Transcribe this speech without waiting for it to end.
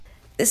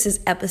This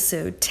is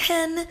episode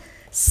 10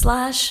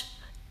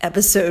 /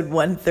 episode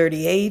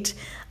 138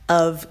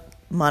 of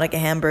Monica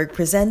Hamburg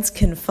Presents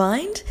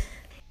Confined.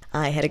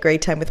 I had a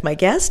great time with my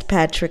guest,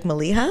 Patrick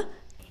Maliha.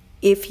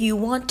 If you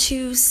want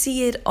to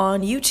see it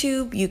on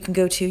YouTube, you can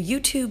go to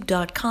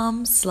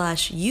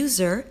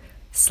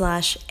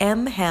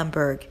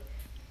youtube.com/user/mhamburg.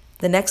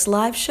 The next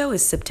live show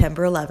is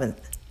September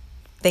 11th.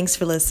 Thanks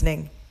for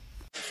listening.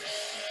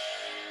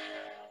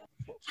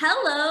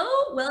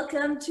 Hello,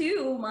 welcome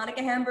to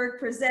Monica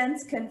Hamburg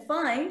Presents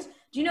Confined.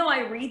 Do you know I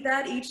read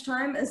that each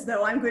time as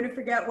though I'm going to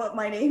forget what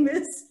my name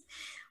is?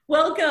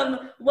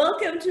 Welcome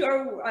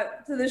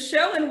to the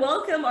show, and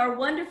welcome our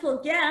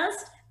wonderful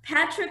guest,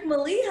 Patrick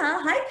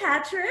Maliha. Hi,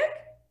 Patrick.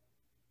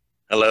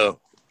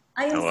 Hello.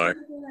 I am so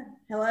good.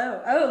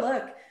 Hello. Oh,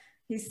 look,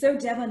 he's so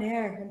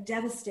debonair and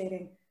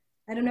devastating.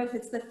 I don't know if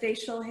it's the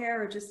facial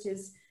hair or just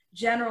his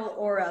general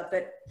aura,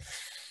 but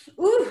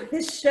ooh,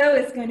 this show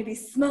is going to be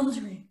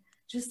smoldering.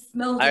 Just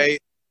smoldering. I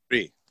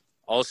agree.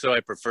 Also, I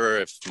prefer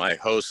if my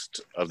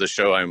host of the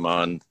show I'm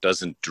on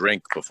doesn't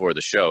drink before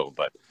the show,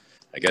 but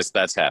I guess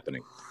that's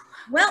happening.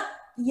 Well,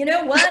 you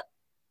know what?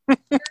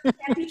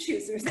 Happy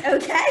choosers,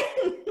 okay?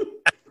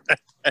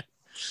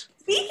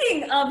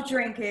 Speaking of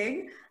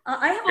drinking,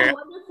 I have a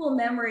wonderful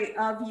memory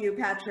of you,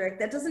 Patrick,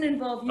 that doesn't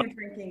involve you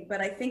drinking, but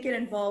I think it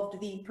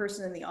involved the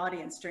person in the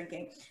audience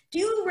drinking. Do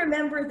you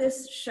remember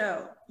this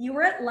show? You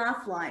were at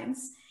Laugh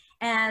Lines,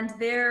 and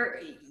there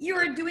you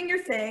were doing your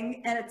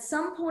thing, and at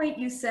some point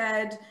you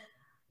said,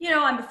 you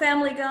know, I'm a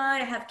family guy,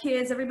 I have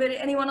kids,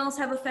 anyone else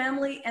have a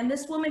family? And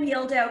this woman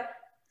yelled out,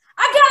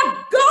 I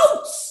got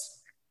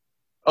goats!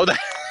 Oh,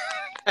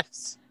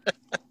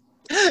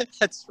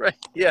 that's right,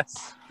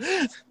 yes.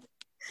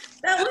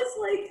 That was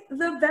like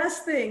the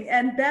best thing.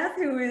 And Beth,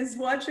 who is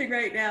watching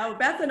right now,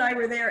 Beth and I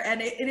were there,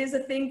 and it is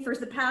a thing for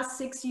the past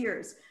 6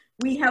 years.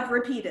 We have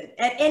repeated.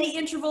 At any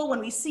interval, when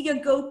we see a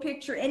goat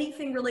picture,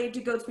 anything related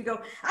to goats, we go,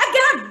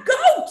 I got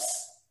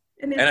goats!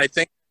 And I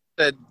think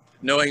that,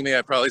 knowing me,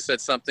 I probably said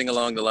something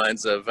along the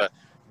lines of,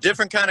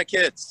 different kind of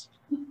kids.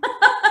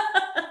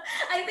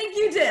 I think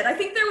you did. I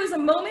think there was a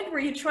moment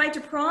where you tried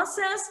to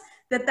process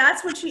that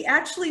that's what she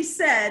actually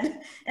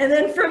said, and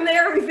then from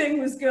there everything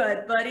was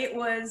good. But it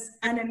was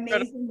an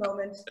amazing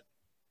moment.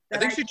 I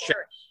think she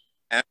checked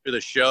after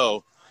the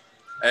show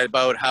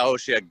about how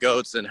she had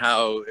goats and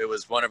how it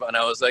was wonderful, and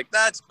I was like,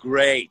 "That's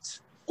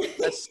great."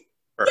 That's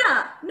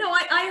yeah. No,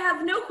 I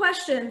have no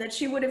question that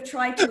she would have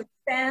tried to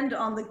expand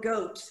on the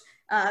goat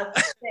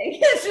thing.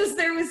 It's just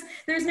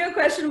there's no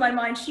question in my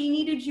mind. She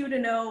needed you to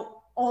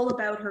know all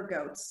about her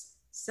goats.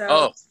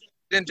 So she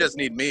didn't just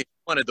need me; she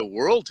wanted the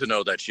world to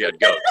know that she had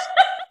goats.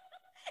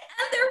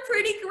 And they're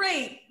pretty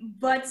great,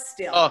 but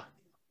still. Oh,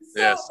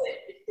 yes.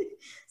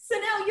 So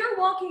now you're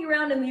walking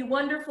around in the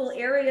wonderful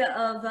area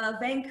of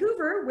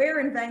Vancouver. Where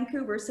in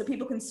Vancouver, so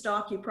people can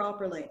stalk you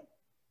properly?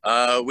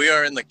 We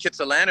are in the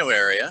Kitsilano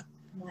area.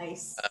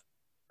 Nice.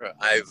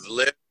 I've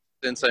lived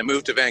since I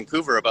moved to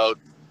Vancouver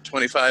about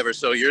 25 or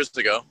so years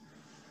ago.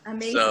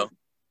 Amazing. So,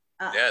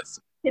 yes.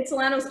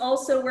 Kitsilano is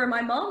also where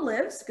my mom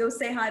lives. Go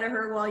say hi to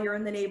her while you're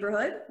in the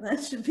neighborhood.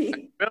 That should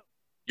be.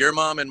 Your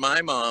mom and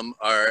my mom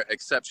are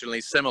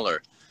exceptionally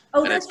similar.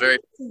 Oh, and that's it's very,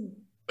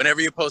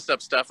 whenever you post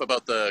up stuff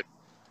about the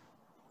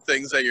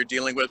things that you're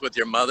dealing with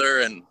your mother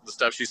and the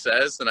stuff she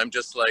says, and I'm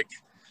just like,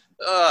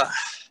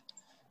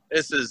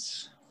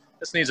 this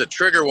needs a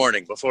trigger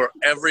warning before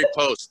every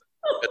post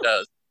it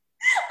does.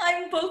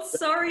 I'm both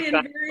sorry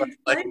and very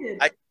excited.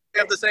 I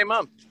have the same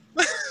mom.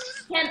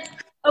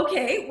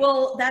 Okay,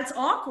 well, that's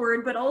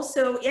awkward, but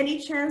also any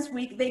chance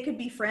they could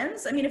be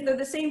friends? I mean, if they're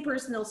the same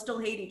person, they'll still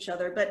hate each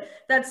other, but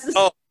that's just...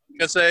 Oh, I'm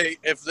going to say,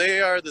 if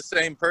they are the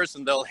same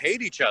person, they'll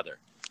hate each other.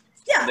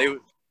 Yeah.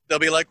 They'll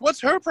be like,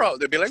 what's her problem?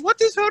 They'll be like, what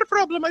is her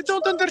problem? I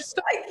don't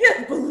understand. I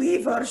can't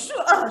believe her.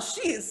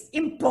 She is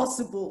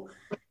impossible.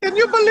 Can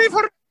you believe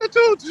her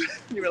attitude?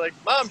 You were like,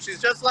 Mom,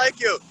 she's just like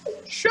you.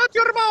 Shut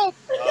your mouth.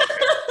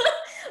 Okay.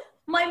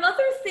 My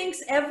mother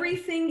thinks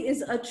everything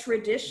is a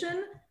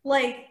tradition.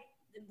 Like,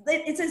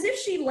 it's as if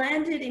she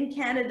landed in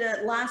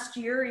Canada last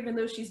year, even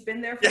though she's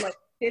been there for like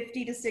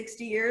 50 to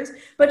 60 years.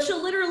 But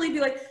she'll literally be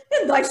like,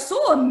 and I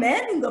saw a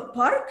man in the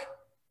park.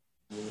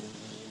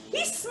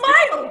 He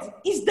smiled.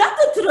 Is that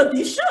a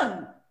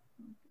tradition?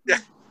 Yeah.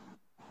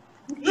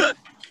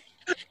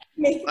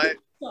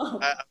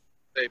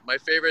 My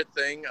favorite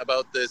thing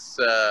about this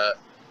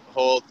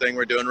whole thing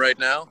we're doing right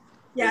now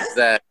is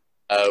that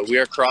we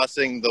are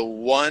crossing the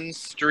one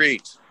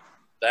street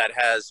that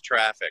has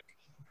traffic.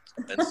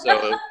 And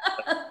so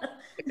I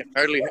can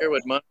hardly hear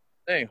what Mom's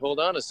saying. Hold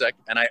on a sec.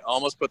 And I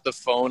almost put the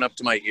phone up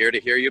to my ear to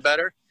hear you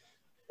better.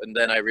 And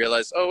then I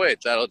realized, oh,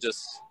 wait,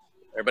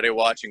 everybody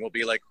watching will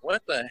be like,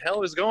 what the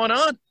hell is going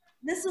on?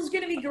 This is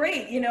going to be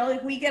great. You know,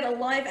 if we get a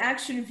live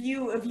action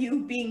view of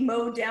you being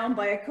mowed down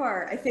by a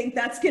car, I think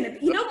that's going to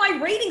be, my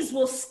ratings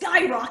will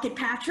skyrocket,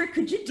 Patrick.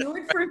 Could you do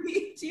it for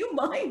me? Do you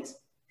mind?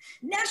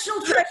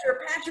 National treasure,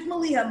 Patrick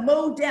Maliha,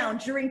 mowed down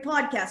during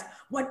podcast.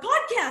 What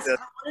podcast? I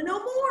want to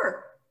know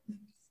more.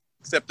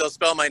 Except they'll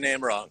spell my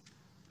name wrong.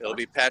 It'll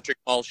be Patrick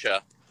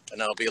Malsha.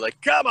 And I'll be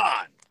like, come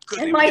on,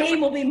 And my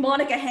name will be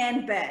Monica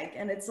Handbag.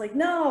 And it's like,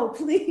 no,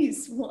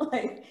 please,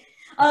 why?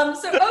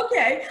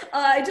 Okay,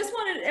 I just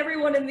wanted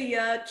everyone in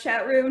the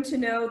chat room to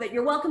know that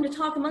you're welcome to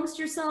talk amongst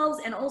yourselves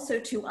and also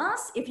to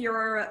us. If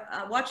you're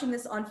watching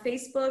this on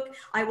Facebook,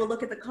 I will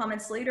look at the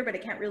comments later, but I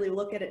can't really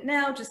look at it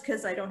now just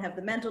because I don't have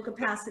the mental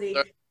capacity.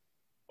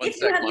 If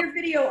you have your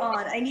video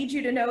on, I need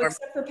you to know,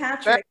 except for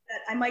Patrick, that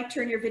I might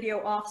turn your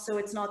video off so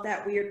it's not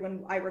that weird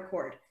when I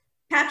record.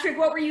 Patrick,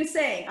 what were you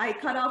saying? I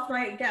cut off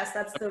my guess.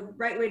 That's the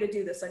right way to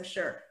do this, I'm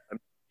sure. I'm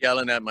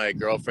yelling at my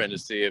girlfriend to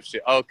see if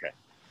she, okay.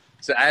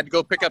 So I had to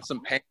go pick up some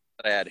pants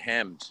that I had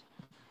hemmed.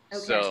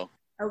 Okay. So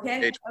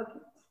okay.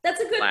 That's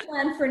a good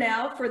plan for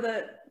now, for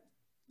the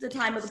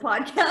time of the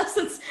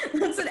podcast.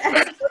 That's an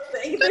excellent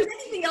thing. If there's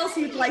anything else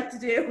you'd like to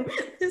do,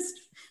 just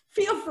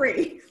feel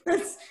free.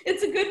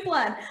 It's a good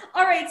plan.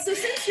 All right, so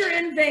since you're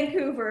in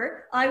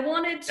Vancouver, I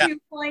wanted to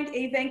find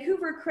a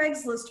Vancouver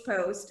Craigslist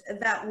post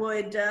that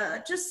would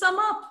just sum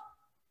up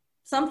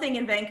something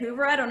in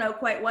Vancouver. I don't know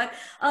quite what.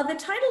 The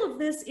title of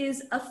this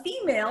is A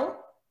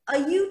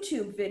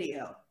YouTube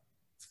Video.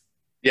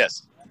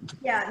 Yes.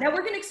 Yeah, now we're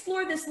going to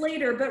explore this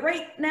later, but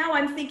right now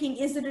I'm thinking,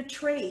 is it a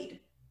trade?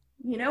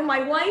 You know, my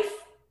wife,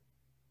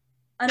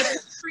 an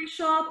upholstery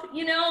shop,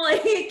 you know,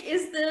 like,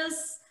 is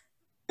this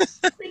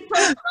big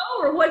pro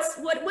or what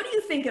do you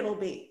think it'll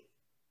be?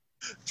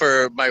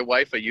 For my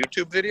wife, a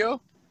YouTube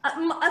video? A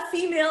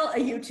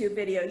YouTube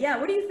video. Yeah,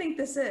 what do you think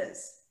this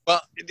is?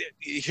 Well,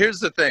 here's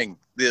the thing.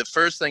 The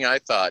first thing I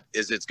thought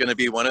is it's going to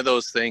be one of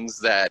those things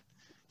that,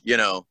 you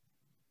know,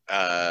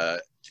 a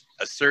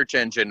search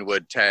engine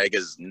would tag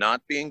as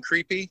not being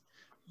creepy,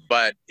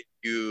 but if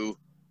you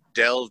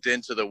delved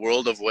into the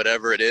world of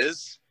whatever it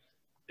is,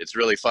 it's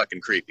really fucking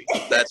creepy.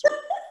 That's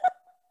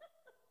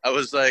I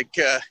was like,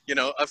 you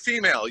know, a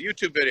female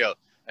YouTube video.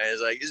 And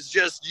it's like, it's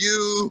just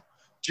you,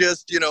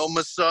 you know,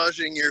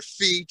 massaging your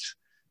feet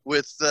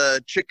with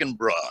chicken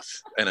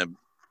broth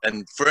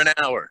and for an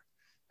hour.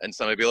 And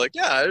somebody be like,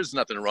 yeah, there's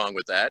nothing wrong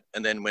with that.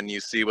 And then when you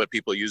see what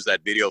people use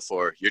that video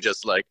for, you're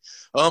just like,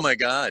 oh my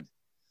God.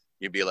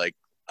 You'd be like,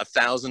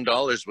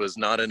 $1,000 was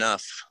not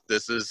enough.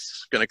 This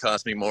is going to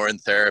cost me more in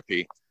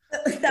therapy.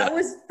 That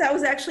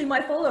was actually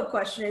my follow-up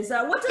question is,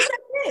 what does that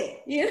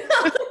pay? You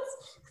know,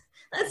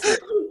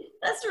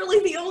 that's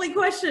really the only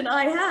question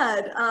I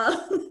had.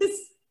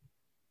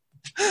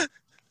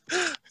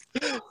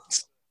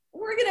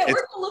 We're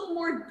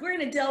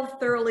gonna delve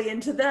thoroughly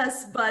into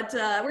this, but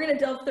we're gonna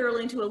delve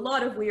thoroughly into a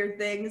lot of weird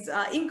things,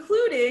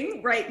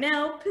 including right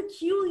now,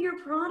 peculiar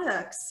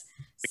products.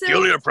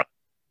 Peculiar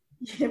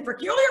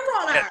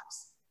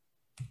products.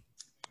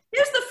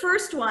 Here's the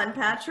first one,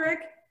 Patrick.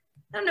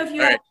 I don't know if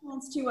you had a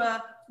chance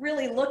to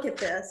really look at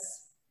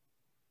this.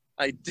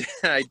 I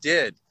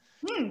did.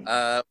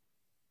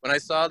 When I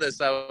saw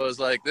this, I was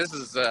like, this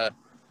is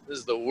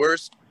the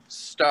worst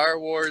Star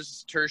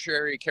Wars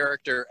tertiary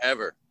character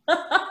ever.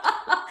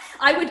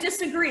 I would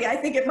disagree. I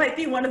think it might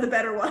be one of the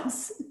better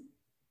ones.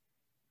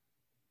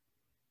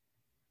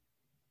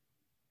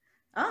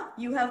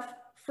 You have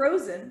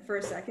frozen for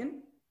a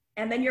second,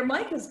 and then your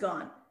mic is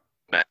gone.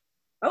 Matt.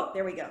 Oh,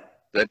 there we go.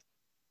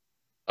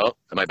 Oh,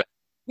 am I back?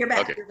 You're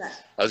back. Okay. You're back.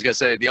 I was gonna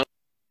say the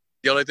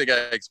only thing I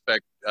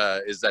expect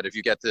is that if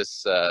you get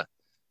this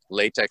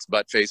latex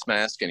butt face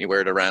mask and you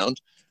wear it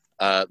around,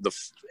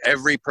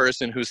 every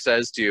person who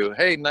says to you,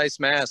 "Hey, nice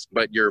mask,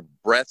 but your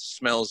breath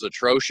smells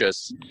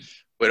atrocious,"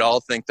 would all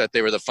think that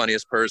they were the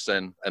funniest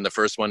person and the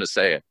first one to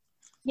say it.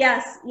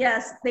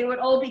 Yes, they would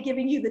all be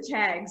giving you the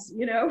tags,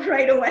 you know,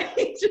 right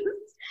away.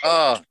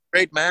 Oh,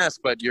 great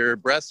mask, but your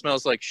breath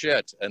smells like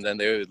shit, and then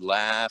they would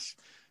laugh.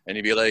 And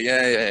you'd be like,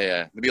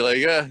 yeah. They'd be like,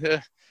 yeah.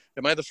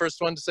 Am I the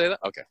first one to say that?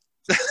 Okay.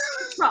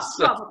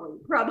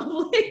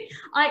 Probably.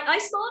 I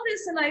saw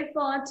this and I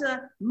thought,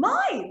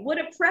 my, what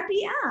a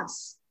preppy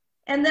ass.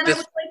 And then I was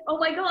like, oh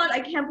my God,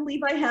 I can't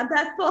believe I had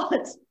that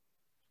thought.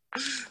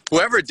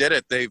 Whoever did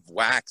it, they've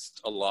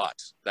waxed a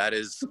lot. That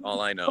is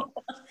all I know.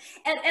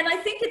 and I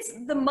think it's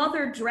the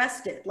mother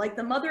dressed it. Like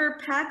the mother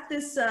packed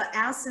this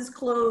ass's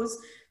clothes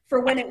for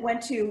when it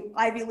went to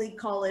Ivy League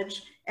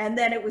college. And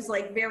then it was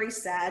like very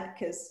sad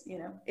because, you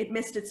know, it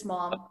missed its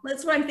mom.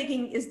 That's what I'm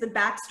thinking is the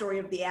backstory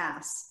of the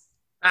ass.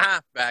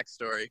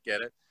 Backstory,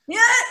 get it? Yeah,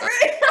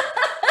 right.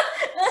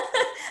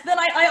 Then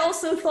I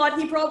also thought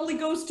he probably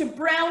goes to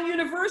Brown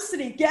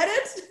University. Get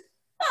it?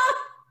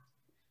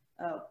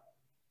 Oh.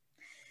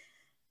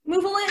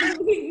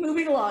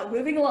 Moving along.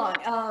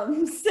 So I'm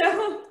going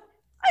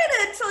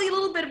to tell you a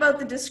little bit about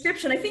the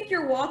description. I think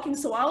you're walking,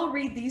 so I'll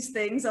read these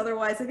things.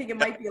 Otherwise, I think it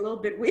might be a little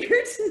bit weird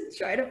to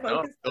try to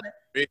focus on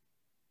it.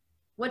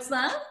 What's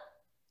that?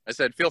 I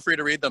said, feel free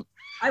to read them.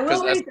 I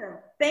will read them.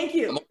 Thank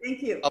you.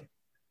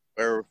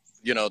 Where,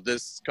 you know,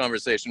 this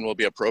conversation will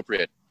be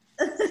appropriate.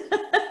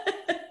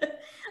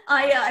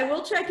 I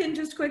will check in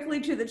just quickly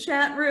to the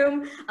chat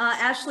room.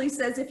 Ashley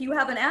says, if you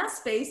have an ass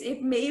face,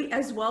 it may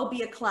as well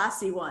be a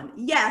classy one.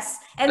 Yes,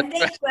 and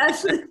thank you,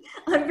 Ashley.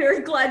 I'm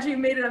very glad you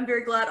made it. I'm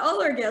very glad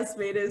all our guests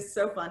made it. It's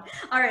so fun.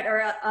 All right,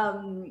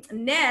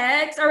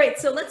 next. All right,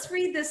 so let's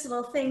read this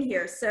little thing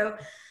here. So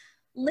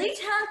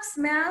Latex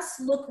masks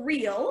look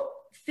real,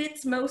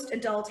 fits most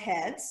adult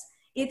heads.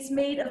 It's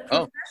made of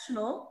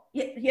professional.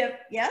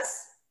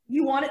 Yes?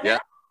 You want it now?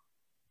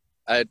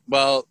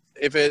 Well,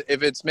 if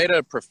it's made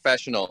of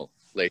professional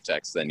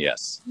latex, then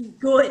yes.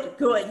 Good.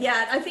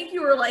 Yeah, I think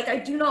you were like, I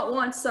do not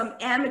want some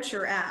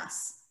amateur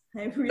ass.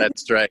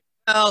 That's right.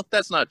 No,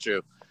 that's not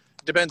true.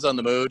 Depends on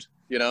the mood,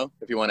 you know,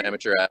 if you want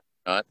amateur ass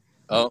or not.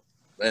 Oh,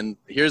 and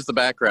here's the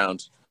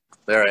background.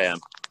 There I am.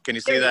 Can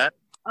you see that?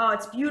 Oh,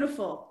 it's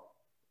beautiful.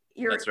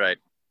 That's right.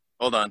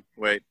 Hold on.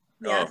 Wait.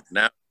 Yes. Oh,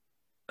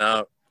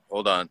 now,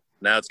 hold on.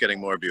 Now it's getting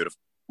more beautiful.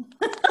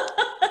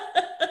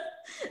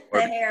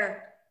 The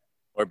hair.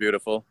 More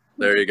beautiful.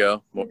 There you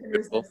go. More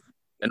beautiful.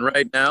 And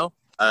right now,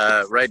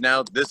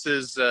 this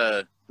is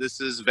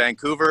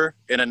Vancouver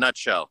in a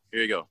nutshell.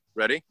 Here you go.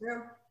 Ready?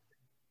 Yeah.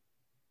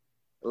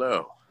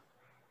 Hello.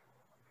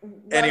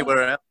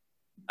 Anywhere else,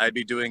 I'd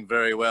be doing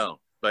very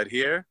well. But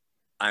here,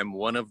 I'm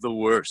one of the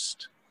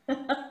worst.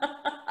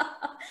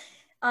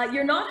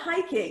 You're not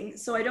hiking,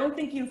 so I don't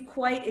think you've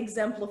quite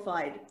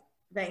exemplified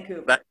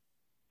Vancouver.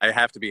 I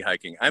have to be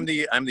hiking. I'm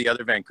the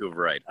other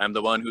Vancouverite. I'm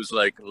the one who's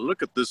like,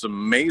 look at this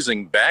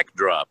amazing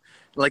backdrop.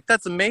 Like,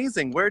 that's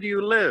amazing. Where do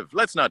you live?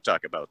 Let's not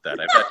talk about that.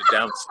 I've had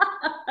to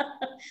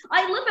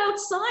I live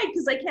outside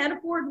because I can't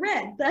afford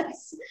rent.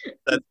 That's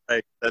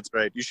right. That's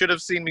right. You should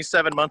have seen me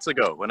 7 months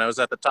ago when I was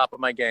at the top of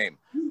my game.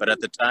 But at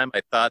the time,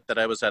 I thought that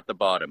I was at the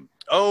bottom.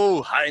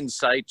 Oh,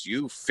 hindsight,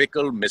 you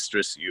fickle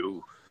mistress,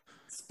 you.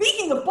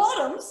 Speaking of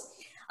bottoms,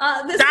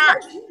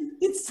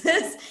 it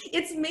says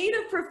it's made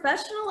of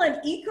professional and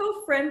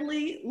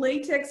eco-friendly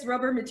latex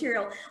rubber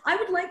material. I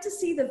would like to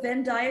see the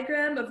Venn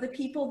diagram of the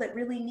people that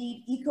really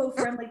need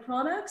eco-friendly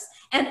products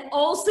and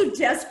also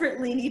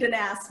desperately need an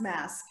ass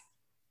mask.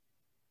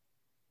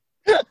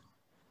 That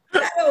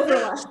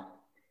overlap.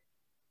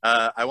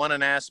 I want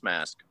an ass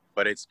mask,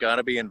 but it's got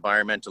to be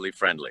environmentally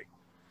friendly.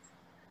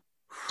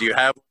 Do you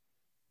have?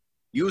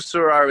 You,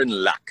 sir, are in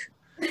luck.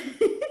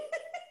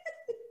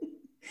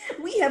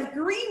 We have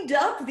greened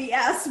up the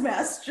ass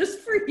mask just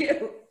for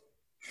you.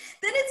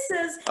 Then it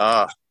says,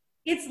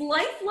 its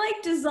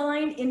lifelike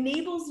design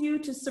enables you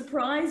to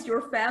surprise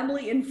your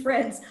family and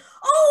friends.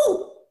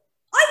 Oh,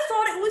 I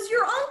thought it was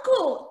your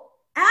uncle,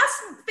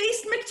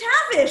 ass-faced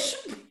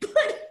McTavish,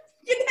 but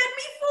you had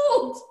me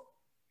fooled.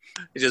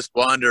 You just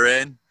wander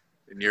in,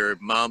 and your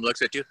mom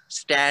looks at you.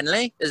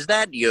 Stanley, is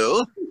that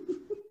you?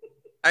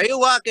 Are you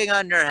walking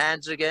on your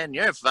hands again?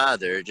 Your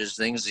father just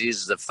thinks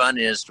he's the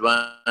funniest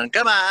one.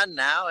 Come on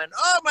now. And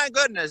oh my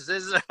goodness,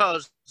 this is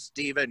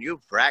Stephen,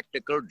 you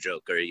practical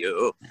joker,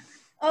 you.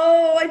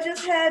 Oh, I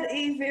just had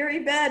a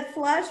very bad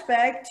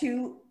flashback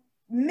to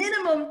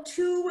minimum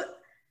 2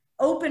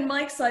 open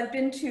mics I've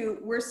been to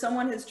where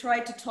someone has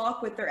tried to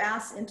talk with their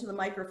ass into the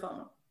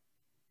microphone.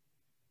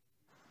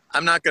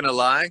 I'm not going to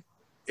lie.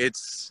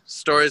 It's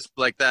stories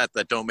like that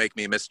don't make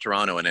me miss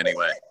Toronto in any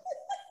way.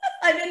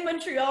 I'm in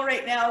Montreal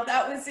right now.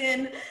 That was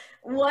in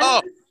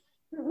one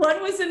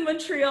was in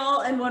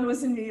Montreal and one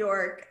was in New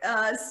York.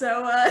 It's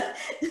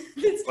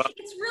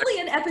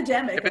really an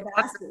epidemic of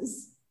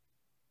asses.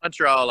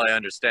 Montreal, I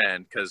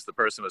understand, because the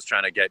person was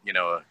trying to get,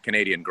 a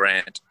Canadian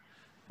grant.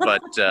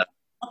 But,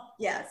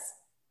 yes.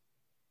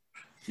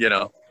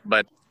 There's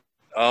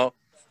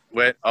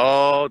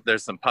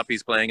some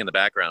puppies playing in the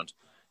background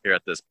here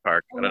at this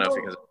park. I don't know if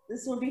you can.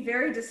 This will be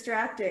very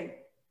distracting.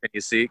 Can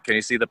you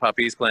see the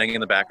puppies playing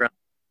in the background?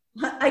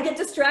 I get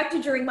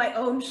distracted during my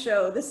own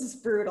show. This is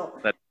brutal.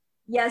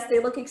 Yes, they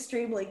look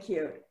extremely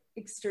cute.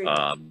 Extremely.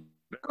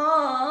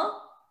 Aww.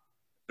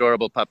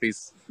 Adorable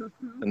puppies.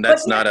 And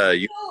that's not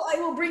a... I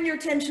will bring your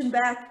attention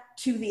back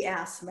to the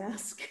ass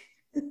mask.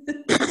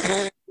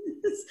 Because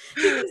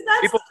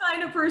that's the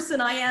kind of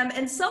person I am.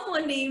 And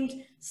someone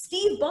named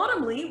Steve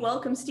Bottomley,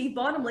 welcome Steve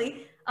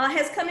Bottomley,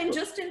 has come in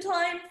just in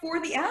time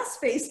for the ass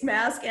face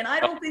mask. And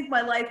I don't think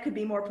my life could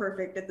be more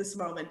perfect at this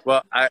moment.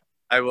 Well,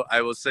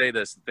 I will say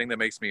this. The thing that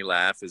makes me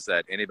laugh is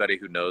that anybody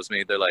who knows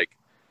me, they're like,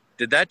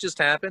 did that just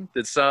happen?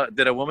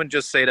 Did a woman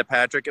just say to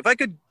Patrick, if I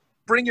could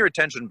bring your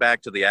attention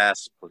back to the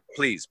ass,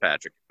 please,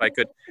 Patrick, if I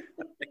could.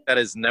 I think that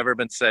has never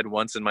been said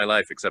once in my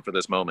life except for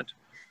this moment.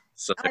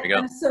 So there you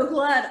go. I'm so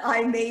glad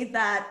I made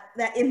that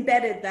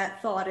embedded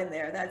that thought in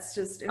there. That's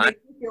just, it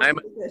makes me feel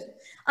really good.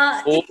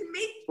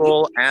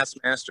 Full ass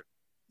master.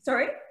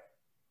 Sorry?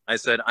 I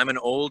said, I'm an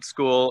old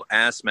school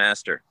ass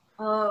master.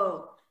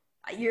 Oh.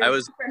 Your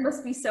friend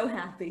must be so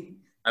happy.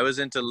 I was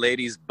into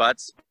ladies'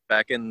 butts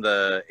back in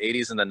the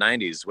 80s and the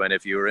 90s, when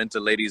if you were into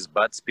ladies'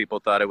 butts, people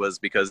thought it was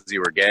because you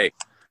were gay.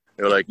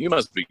 They were like, you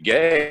must be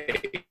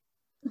gay.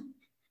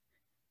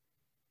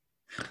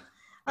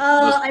 Nope,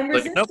 I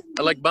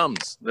like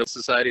bums. The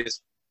society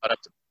is caught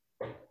up to.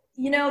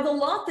 The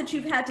lot that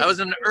you've had to... I was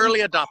an early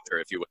adopter,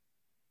 if you will.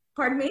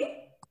 Pardon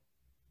me?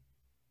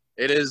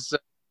 It is a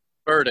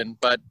burden,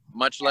 but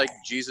much like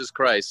Jesus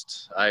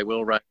Christ, I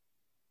will write.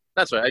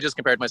 That's right. I just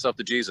compared myself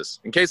to Jesus.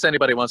 In case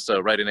anybody wants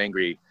to write an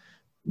angry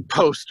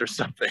post or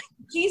something.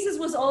 Jesus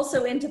was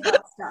also into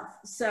butt stuff,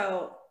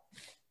 so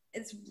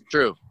it's...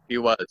 True. He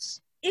was.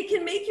 It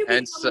can make you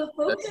become the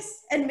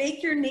focus and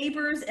make your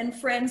neighbors and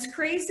friends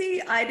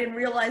crazy. I didn't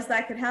realize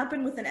that could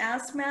happen with an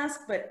ass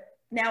mask, but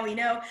now we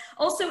know.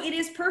 Also, it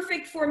is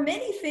perfect for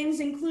many things,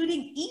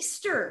 including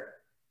Easter.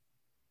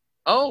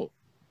 Oh,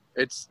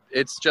 it's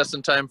just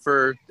in time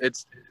for,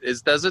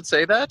 does it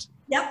say that?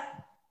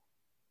 Yep.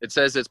 It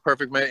says it's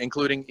perfect,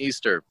 including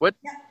Easter. What?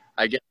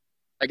 Yep.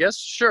 I guess,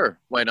 sure.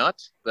 Why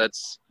not?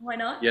 Why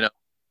not? You know,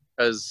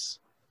 because,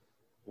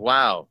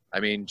 wow. I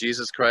mean,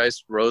 Jesus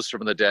Christ rose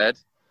from the dead,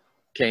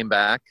 came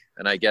back,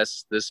 and I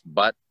guess this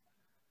butt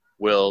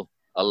will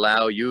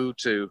allow you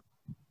to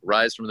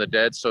rise from the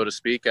dead, so to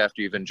speak,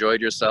 after you've enjoyed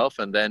yourself,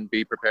 and then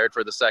be prepared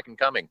for the second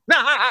coming.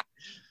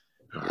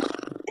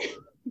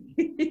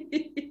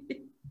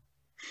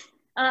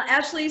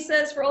 Ashley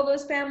says, for all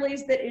those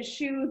families that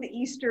eschew the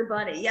Easter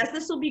bunny. Yes,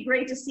 this will be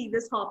great to see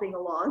this hopping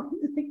along.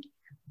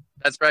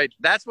 That's right.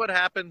 That's what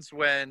happens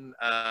when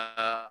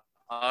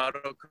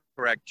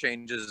autocorrect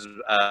changes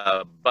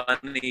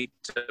bunny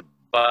to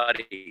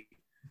buddy.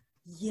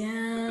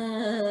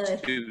 Yeah.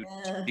 Two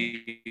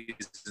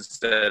T's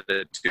instead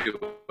of two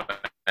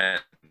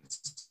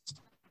N's.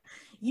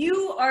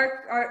 You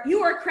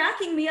are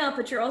cracking me up,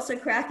 but you're also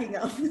cracking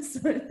up.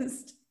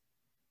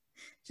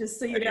 Just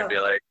so you know. Be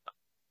like,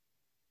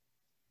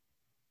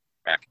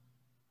 crack.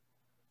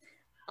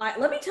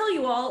 Let me tell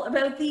you all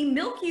about the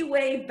Milky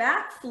Way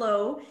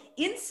backflow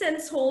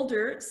incense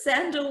holder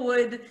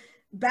sandalwood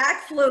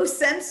backflow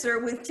sensor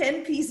with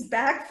 10-piece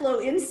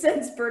backflow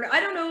incense burner. I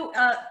don't know,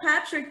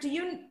 Patrick, did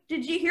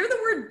you hear the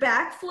word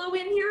backflow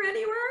in here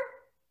anywhere?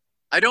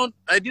 I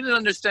didn't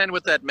understand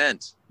what that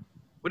meant.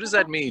 What does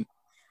that mean?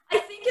 I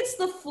think it's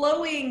the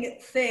flowing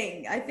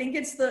thing. I think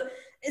it's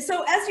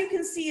so as you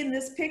can see in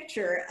this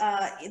picture,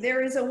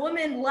 there is a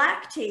woman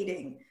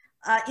lactating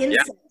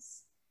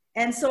incense.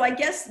 Yeah. And so I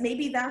guess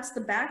maybe that's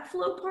the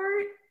backflow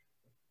part?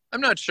 I'm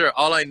not sure.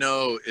 All I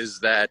know is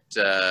that,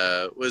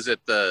 was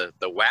it the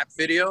WAP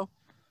video?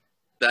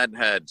 That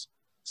had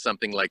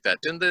something like that.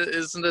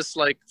 Isn't this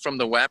like from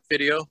the WAP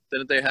video?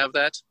 Didn't they have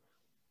that?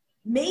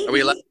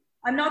 Maybe.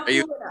 I'm not cool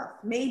enough.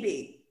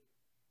 Maybe.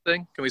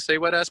 Can we say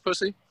wet ass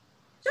pussy?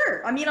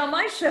 Sure. I mean, on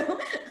my show,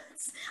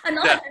 I'm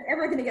not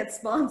ever going to get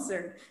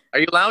sponsored. Are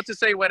you allowed to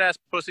say wet ass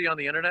pussy on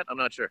the internet? I'm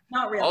not sure.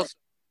 Not really. Also,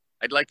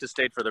 I'd like to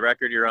state for the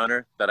record, Your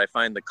Honor, that I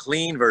find the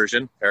clean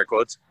version, air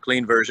quotes,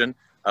 clean version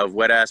of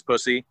wet ass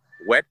pussy,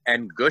 wet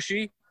and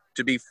gushy,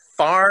 to be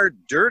far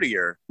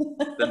dirtier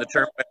than the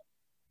term wet.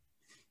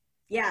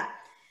 Yeah.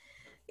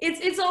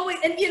 It's always,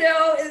 and you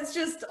know, it's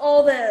just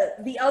all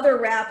the other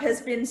rap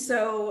has been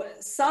so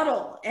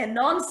subtle and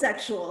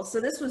non-sexual.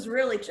 So this was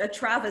really a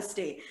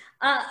travesty.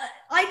 I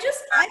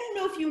don't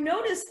know if you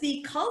noticed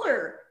the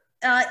color.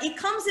 It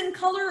comes in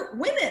color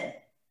women.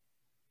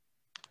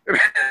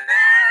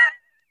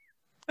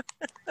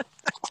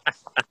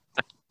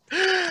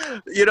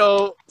 You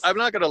know, I'm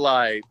not going to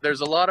lie.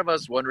 There's a lot of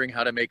us wondering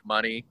how to make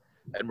money.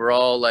 And we're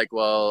all like,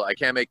 well, I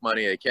can't make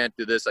money. I can't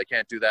do this. I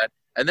can't do that.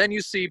 And then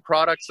you see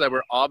products that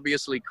were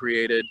obviously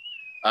created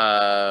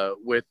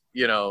with,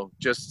 you know,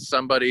 just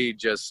somebody,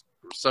 just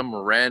some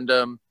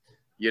random,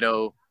 you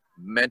know,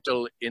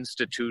 mental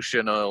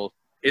institutionalized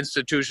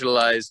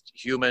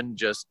human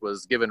just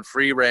was given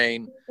free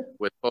reign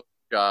with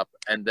Photoshop.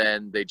 And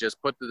then they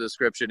just put the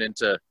description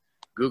into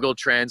Google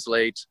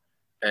Translate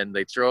and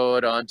they throw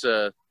it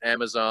onto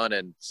Amazon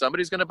and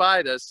somebody's going to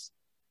buy this.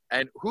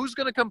 And who's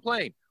going to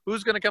complain?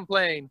 Who's going to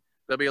complain?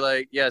 They'll be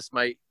like, yes,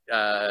 my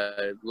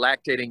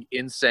lactating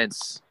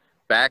incense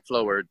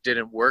backflower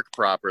didn't work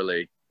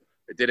properly.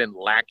 It didn't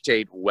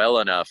lactate well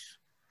enough.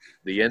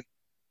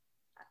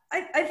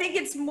 I think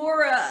it's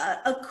more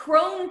a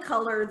crone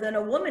color than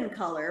a woman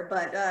color,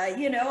 but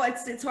you know,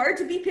 it's hard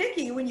to be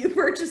picky when you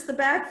purchase the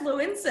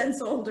backflow incense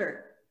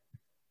holder.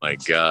 My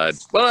God.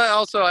 Well,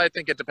 also, I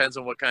think it depends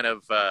on what kind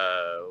of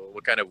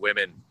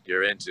women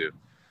you're into.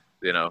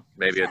 You know,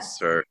 maybe it's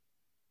for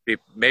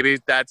people. Maybe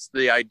that's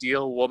the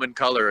ideal woman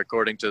color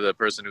according to the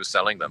person who's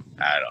selling them.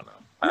 I don't know.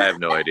 I have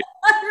no idea.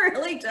 I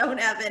really don't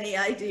have any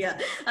idea.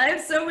 I have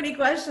so many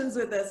questions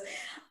with this.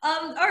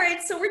 All right,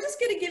 so we're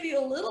just going to give you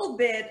a little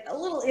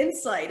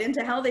insight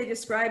into how they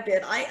described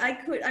it.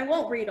 I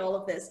won't read all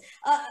of this.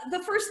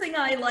 The first thing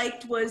I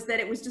liked was that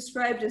it was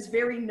described as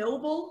very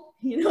noble,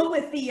 you know,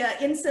 with the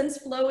incense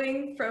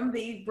flowing from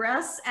the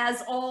breasts,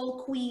 as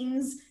all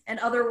queens and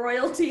other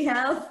royalty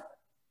have.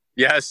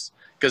 Yes,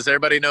 because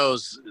everybody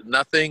knows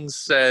nothing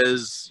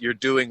says you're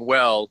doing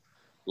well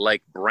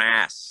like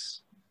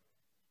brass.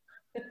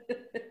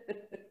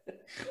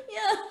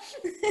 Yeah.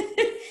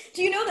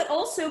 Do you know that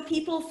also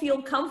people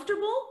feel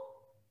comfortable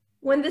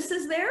when this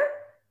is there?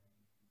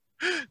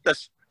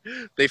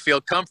 They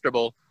feel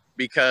comfortable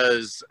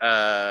because,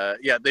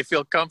 they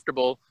feel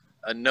comfortable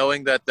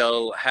knowing that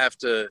they'll have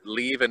to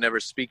leave and never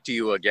speak to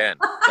you again.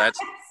 That's.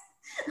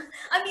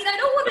 I mean, I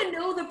don't want to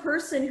know the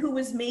person who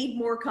was made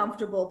more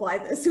comfortable by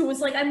this, who was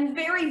like, I'm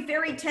very,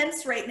 very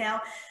tense right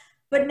now.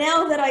 But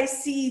now that I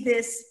see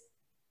this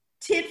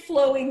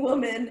tit-flowing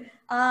woman,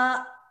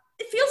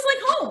 it feels like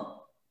home.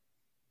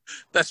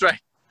 That's right.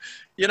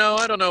 You know,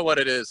 I don't know what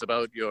it is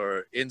about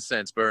your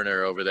incense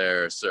burner over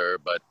there, sir,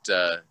 but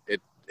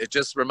it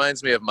just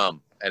reminds me of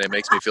Mom, and it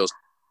makes me feel.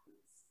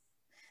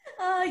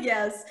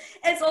 Yes.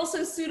 It's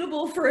also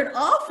suitable for an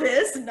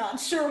office. Not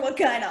sure what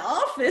kind of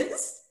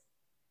office.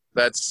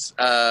 That's,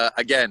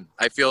 again,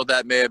 I feel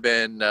that may have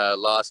been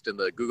lost in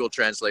the Google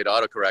Translate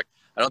autocorrect.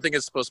 I don't think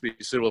it's supposed to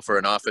be suitable for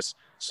an office,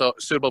 so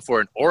suitable for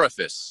an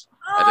orifice,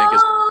 I think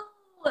is.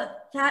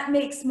 That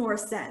makes more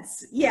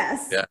sense.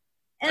 Yes. Yeah.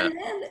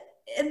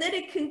 And then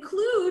it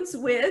concludes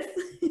with,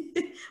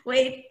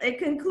 it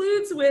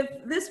concludes with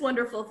this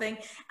wonderful thing.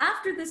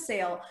 After the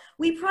sale,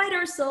 we pride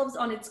ourselves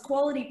on its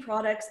quality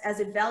products as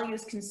it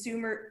values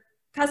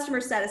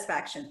customer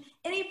satisfaction.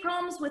 Any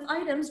problems with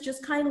items,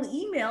 just kindly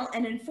email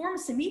and inform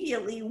us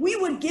immediately. We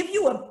would give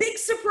you a big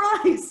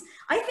surprise.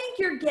 I think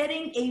you're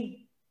getting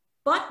a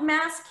butt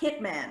mask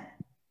hitman.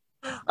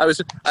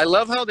 I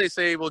love how they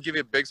say we'll give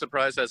you a big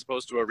surprise as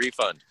opposed to a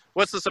refund.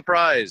 What's the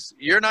surprise?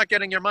 You're not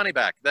getting your money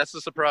back. That's the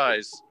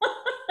surprise.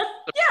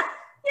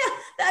 Yeah,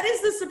 that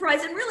is the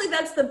surprise. And really,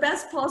 that's the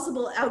best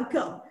possible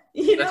outcome.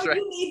 You know, right.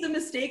 You made the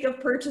mistake of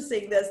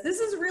purchasing this. This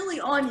is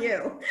really on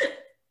you.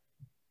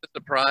 The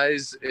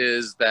surprise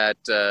is that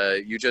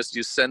you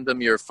send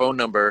them your phone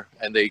number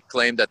and they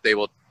claim that they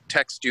will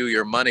text you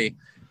your money.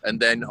 And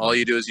then all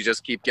you do is you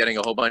just keep getting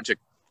a whole bunch of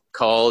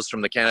calls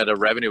from the Canada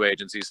Revenue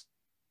Agencies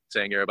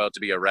saying you're about to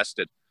be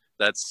arrested.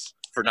 That's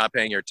for not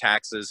paying your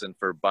taxes and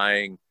for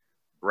buying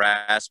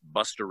brass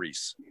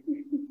busteries.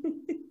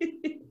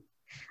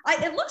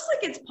 It looks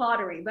like it's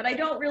pottery, but I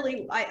don't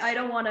really, I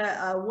don't want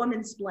a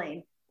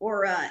woman-splain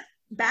or a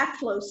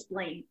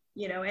backflow-splain,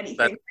 you know, anything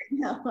right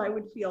now. I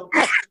would feel.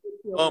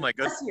 Oh my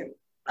goodness. You.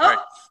 Oh, right.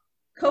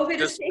 COVID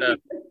is taking.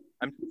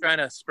 I'm trying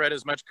to spread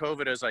as much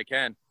COVID as I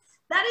can.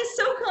 That is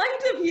so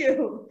kind of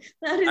you.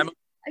 That is,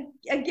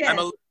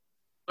 I'm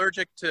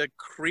allergic to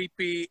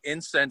creepy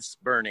incense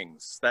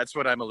burnings. That's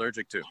what I'm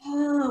allergic to.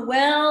 Oh,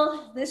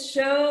 well, this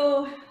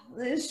show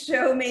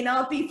may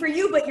not be for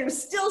you, but you're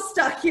still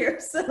stuck here,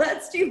 so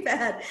that's too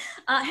bad.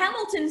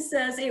 Hamilton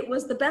says it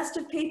was the best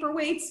of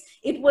paperweights.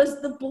 It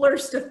was the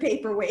blurst of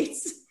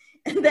paperweights.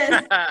 And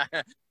then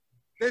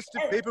best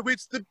of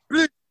paperweights, the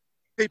blurst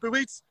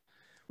paperweights.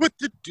 What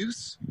the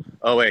deuce?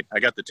 Oh wait, I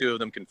got the two of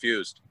them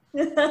confused.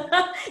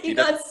 You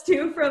got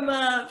Stu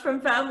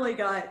from Family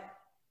Guy.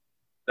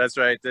 That's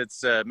right.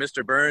 It's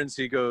Mr. Burns.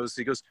 He goes,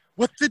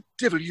 what the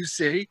devil you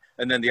say?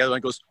 And then the other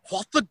one goes,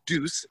 what the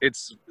deuce?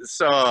 It's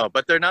so,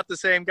 but they're not the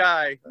same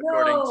guy.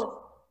 No,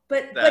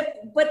 but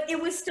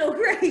it was still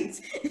great.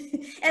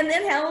 And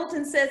then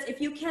Hamilton says, if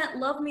you can't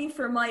love me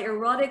for my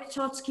erotic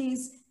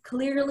tchotchkes,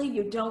 clearly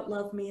you don't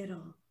love me at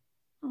all.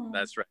 Oh.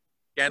 That's right.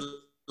 Can't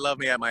love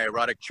me at my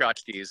erotic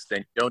tchotchkes, then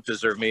you don't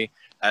deserve me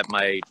at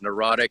my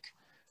neurotic,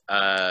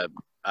 I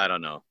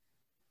don't know.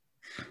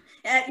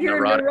 At your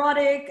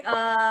neurotic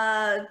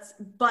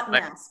butt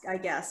mask, I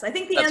guess. I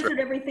think the answer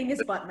to everything is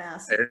butt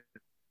mask.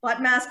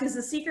 Butt mask is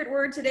the secret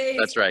word today.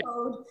 That's right.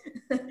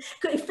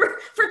 for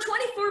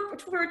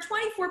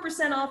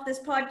 24% off this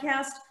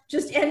podcast,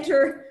 just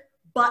enter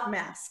butt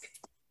mask.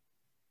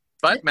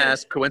 Butt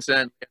mask,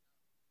 coincidentally,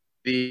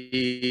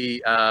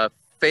 the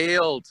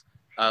failed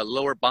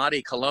lower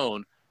body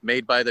cologne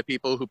made by the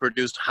people who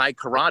produced High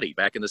Karate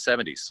back in the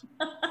 70s.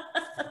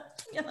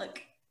 Yuck.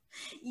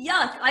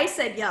 Yuck. I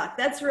said yuck.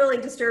 That's really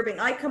disturbing.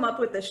 I come up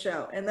with this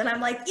show and then I'm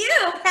like,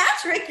 ew,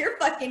 Patrick, you're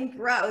fucking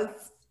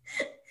gross.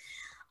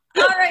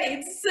 All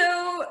right.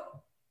 So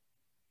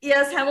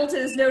yes,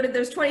 Hamilton has noted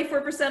there's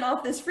 24%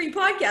 off this free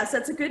podcast.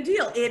 That's a good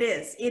deal. It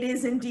is. It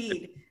is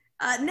indeed.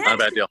 Next, not a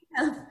bad deal.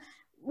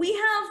 We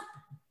have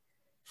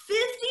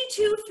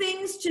 52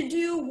 things to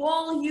do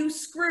while you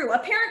screw.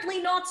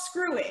 Apparently not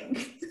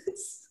screwing.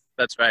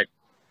 That's right.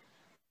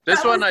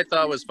 This one I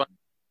thought was fun.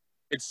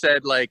 It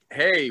said like,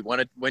 hey,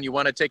 when you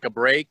want to take a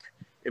break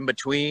in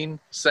between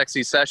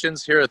sexy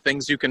sessions, here are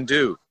things you can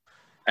do.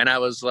 And I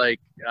was like,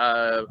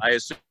 I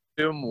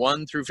assume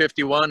 1 through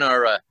 51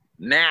 are a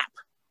nap.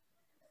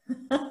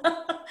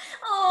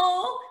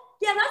 Oh,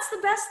 yeah, that's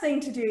the best thing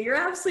to do. You're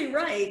absolutely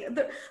right.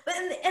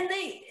 And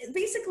they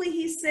basically,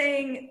 he's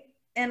saying,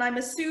 and I'm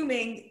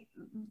assuming,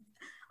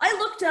 I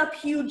looked up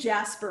Hugh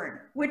Jaspern,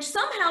 which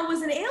somehow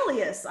was an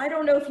alias. I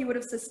don't know if you would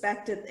have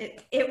suspected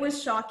it. It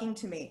was shocking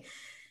to me.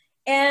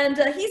 And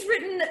he's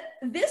written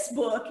this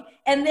book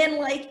and then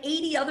like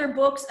 80 other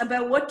books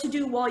about what to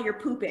do while you're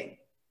pooping.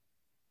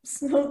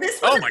 So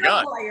this was an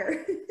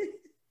outlier.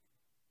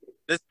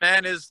 This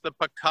man is the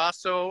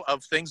Picasso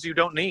of things you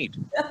don't need.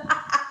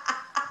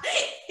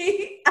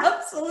 He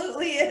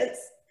absolutely is.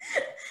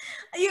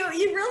 You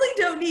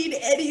really don't need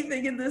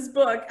anything in this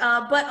book.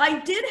 But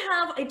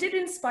it did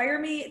inspire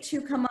me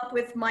to come up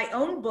with my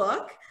own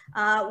book,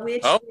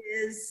 which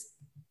is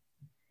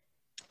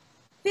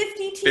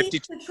 50 Teeth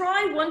to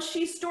Try Once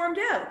She Stormed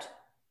Out.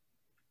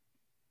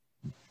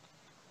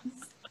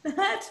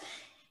 That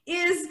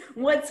is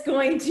what's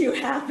going to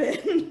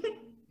happen.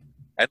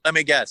 And let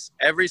me guess,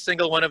 every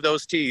single one of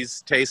those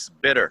teas tastes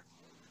bitter.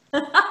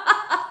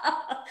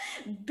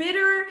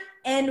 Bitter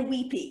and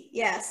weepy.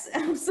 Yes,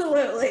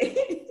 absolutely.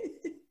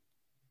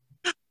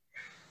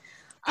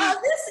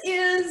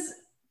 is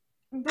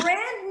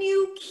brand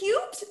new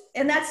cute,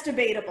 and that's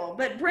debatable,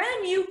 but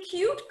brand new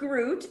cute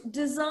Groot,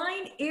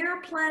 design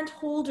air plant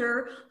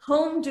holder,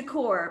 home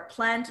decor,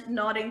 plant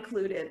not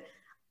included.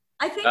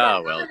 I think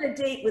I'm on a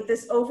date with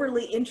this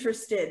overly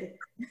interested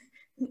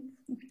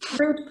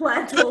Groot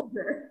plant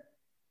holder.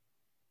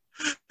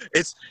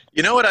 It's,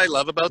 you know what I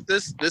love about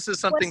this? This is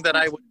something that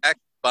I would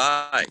actually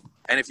buy.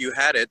 And if you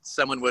had it,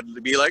 someone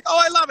would be like,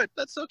 oh, I love it.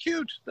 That's so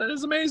cute. That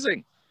is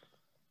amazing.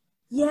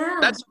 Yeah.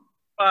 That's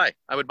buy.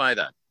 I would buy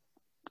that.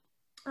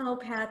 Oh,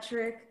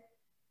 Patrick.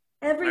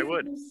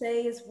 Everything you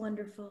say is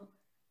wonderful.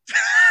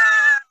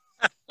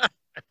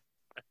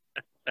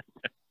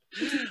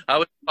 How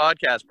was the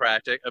podcast,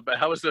 Patrick?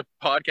 How was the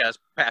podcast,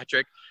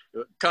 Patrick?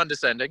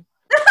 Condescending.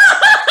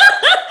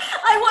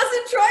 I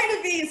wasn't trying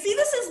to be. See,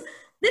 this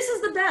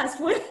is the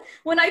best.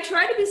 When I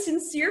try to be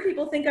sincere,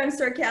 people think I'm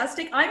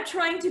sarcastic. I'm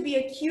trying to be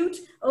a cute,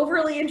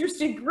 overly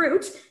interested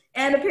Groot,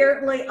 and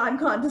apparently I'm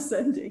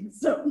condescending.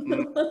 So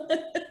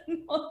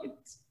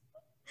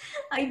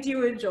I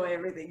do enjoy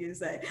everything you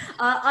say.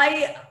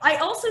 I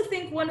also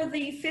think one of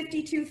the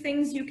 52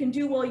 things you can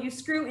do while you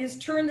screw is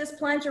turn this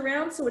plant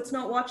around so it's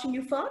not watching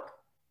you fuck.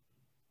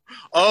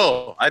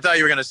 Oh, I thought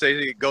you were going to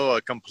say go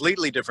a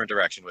completely different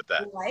direction with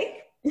that.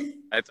 Like?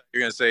 I thought you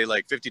were going to say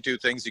like 52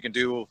 things you can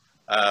do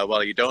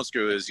while you don't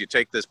screw is you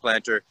take this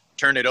planter,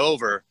 turn it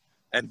over,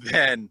 and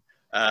then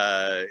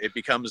it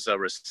becomes a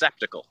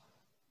receptacle.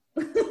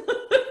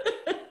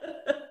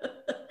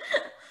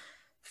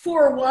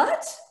 For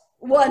what?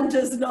 One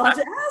does not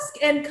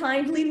ask and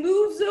kindly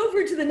moves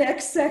over to the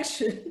next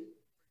section.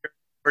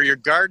 For your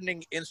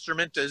gardening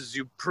instrument as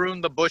you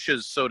prune the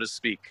bushes, so to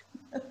speak.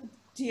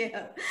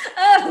 Yeah.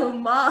 Oh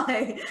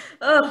my.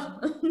 Oh.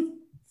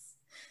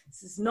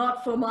 This is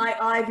not for my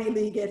Ivy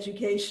League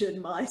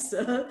education, my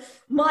sir.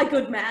 My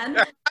good man.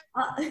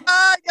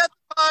 I get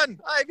the fun.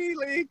 Ivy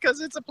League,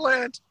 because it's a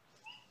plant.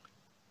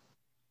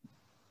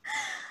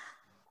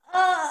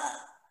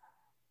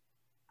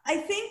 I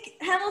think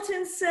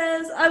Hamilton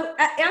says,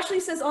 Ashley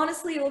says,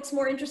 honestly, it looks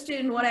more interested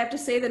in what I have to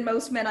say than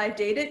most men I've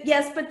dated.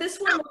 Yes, but this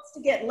one wants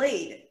to get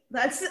laid.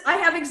 I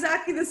have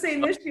exactly the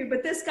same issue,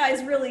 but this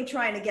guy's really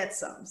trying to get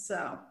some,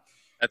 so.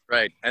 That's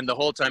right. And the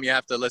whole time you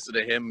have to listen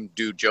to him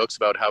do jokes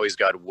about how he's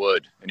got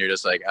wood. And you're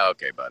just like, oh,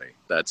 okay, buddy,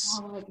 that's.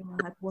 Oh my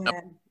God,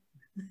 when?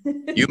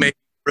 You may be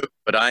rude,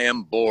 but I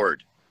am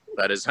bored.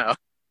 That is how.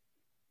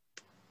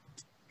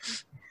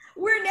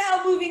 We're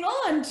now moving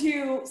on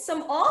to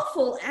some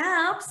awful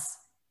apps.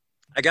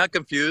 I got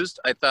confused.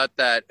 I thought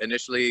that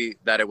initially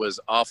that it was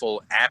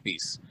awful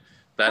appies.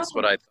 That's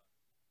what I thought.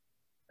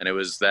 And it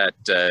was that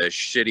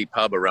shitty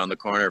pub around the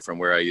corner from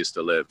where I used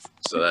to live.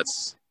 So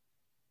that's.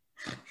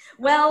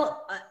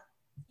 Well,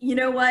 you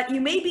know what?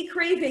 You may be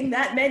craving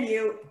that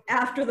menu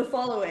after the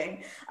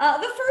following.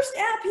 The first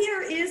app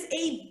here is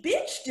a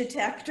bitch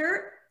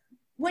detector.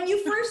 When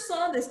you first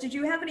saw this, did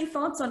you have any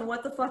thoughts on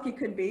what the fuck it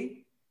could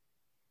be?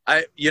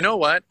 You know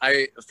what?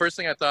 First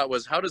thing I thought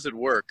was, how does it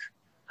work?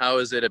 How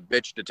is it a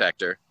bitch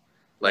detector?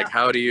 Like,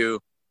 how do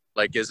you,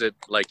 like, is it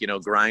like, you know,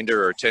 Grindr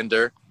or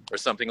Tinder or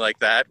something like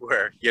that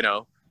where, you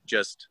know,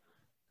 just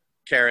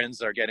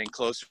Karens are getting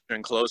closer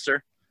and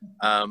closer?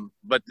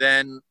 But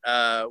then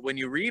when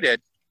you read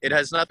it, it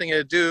has nothing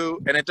to do,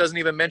 and it doesn't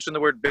even mention the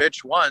word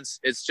bitch once.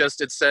 It's just,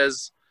 it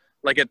says,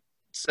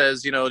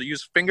 you know,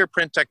 use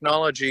fingerprint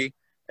technology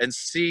and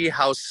see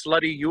how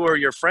slutty you or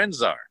your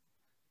friends are.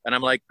 And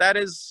I'm like,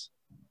 that's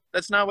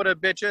not what a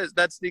bitch is.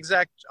 That's the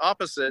exact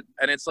opposite.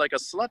 And it's like a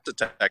slut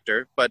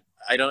detector, but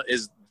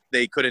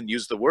they couldn't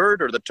use the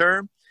word or the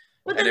term.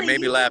 But and it made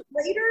me laugh.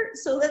 Later,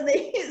 so then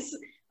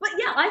but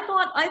yeah,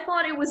 I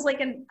thought it was like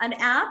an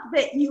app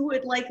that you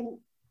would like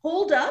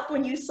hold up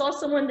when you saw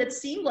someone that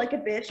seemed like a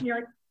bitch and you're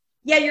like,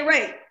 yeah, you're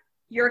right.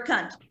 You're a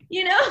cunt,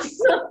 you know?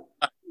 So,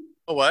 you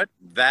know what?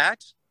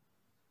 That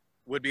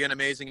would be an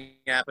amazing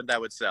app and that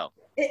would sell.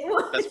 It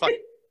would. That's fine.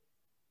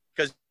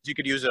 Because you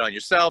could use it on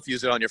yourself,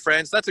 use it on your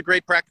friends. That's a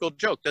great practical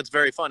joke. That's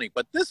very funny.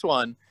 But this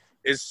one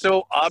is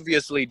so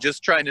obviously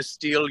just trying to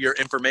steal your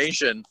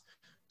information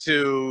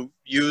to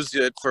use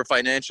it for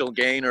financial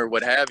gain or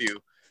what have you.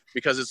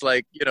 Because it's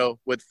like, you know,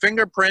 with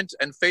fingerprint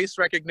and face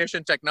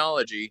recognition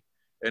technology,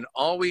 and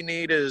all we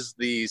need is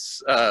the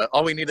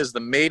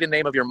maiden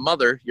name of your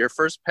mother, your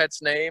first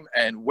pet's name,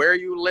 and where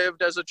you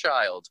lived as a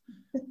child.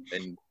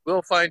 And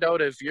we'll find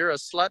out if you're a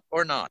slut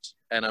or not.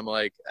 And I'm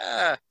like,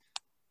 that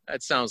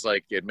sounds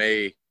like it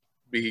may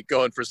be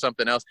going for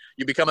something else.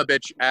 You become a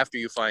bitch after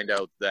you find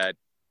out that,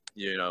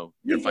 you know,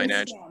 your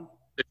financial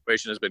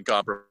situation has been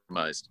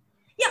compromised.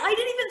 Yeah, I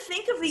didn't even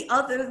think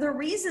of the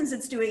reasons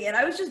it's doing it.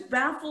 I was just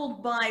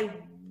baffled by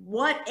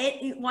why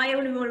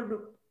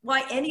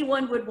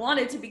anyone would want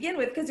it to begin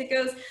with, because it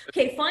goes,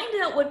 okay, find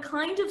out what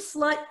kind of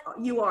slut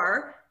you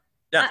are.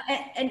 Yeah.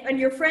 And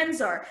your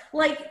friends are.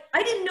 Like,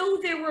 I didn't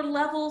know there were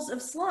levels of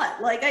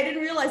slut. Like, I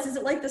didn't realize, is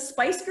it like the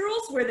Spice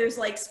Girls where there's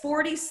like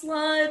sporty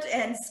slut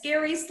and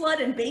scary slut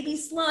and baby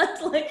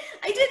slut? Like,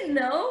 I didn't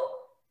know.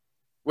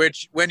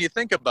 Which, when you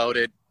think about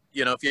it,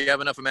 you know, if you have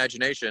enough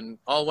imagination,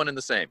 all one and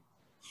the same.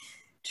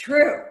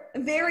 True.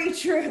 Very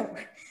true.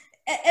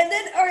 And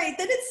then, all right,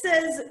 then it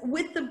says,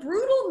 with the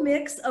brutal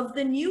mix of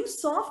the new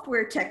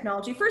software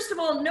technology. First of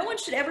all, no one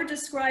should ever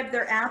describe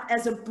their app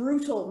as a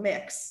brutal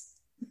mix.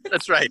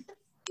 That's right.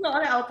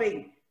 Not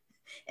helping.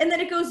 And then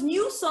it goes,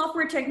 new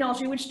software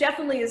technology, which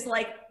definitely is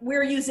like,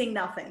 we're using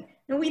nothing.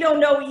 And we don't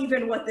know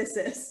even what this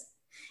is.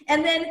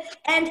 And then,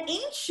 and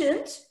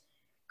ancient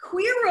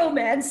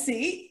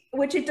queeromancy,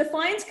 which it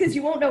defines because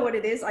you won't know what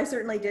it is. I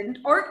certainly didn't.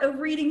 Art of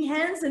reading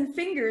hands and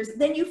fingers.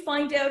 Then you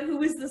find out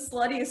who is the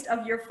sluttiest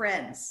of your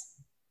friends.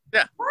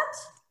 Yeah. What?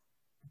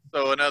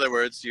 So in other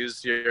words,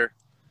 use your,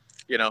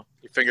 your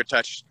finger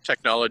touch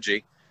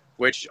technology,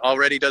 which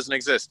already doesn't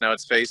exist. Now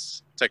it's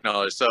face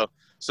technology.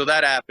 So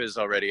that app is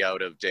already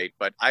out of date.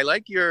 But I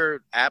like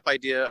your app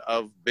idea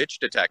of bitch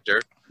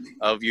detector,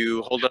 of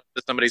you hold up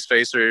to somebody's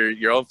face or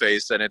your own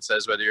face and it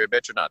says whether you're a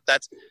bitch or not.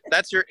 That's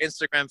your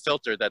Instagram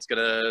filter that's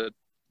gonna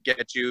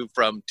get you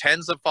from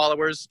tens of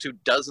followers to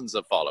dozens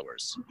of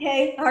followers.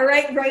 Okay, all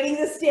right, writing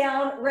this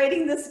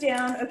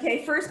down.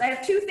 Okay, first I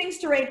have two things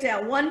to write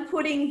down. One,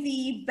 putting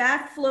the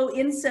backflow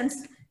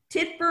incense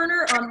tit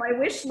burner on my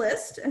wish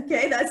list.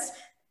 Okay, that's,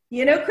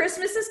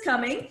 Christmas is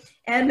coming.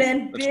 And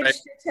then That's bitch right.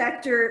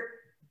 detector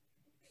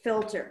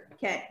filter.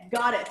 Okay,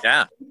 got it.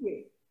 Yeah. Thank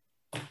you.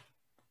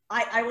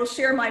 I will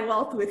share my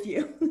wealth with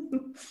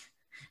you.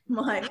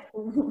 my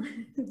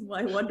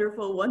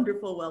wonderful,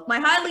 wonderful wealth. My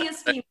highly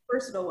esteemed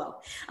personal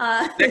wealth.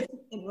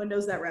 Anyone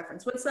knows that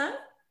reference. What's that?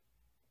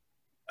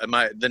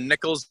 The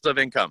nickels of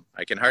income.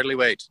 I can hardly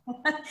wait.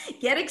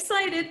 Get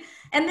excited.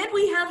 And then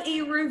we have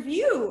a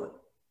review.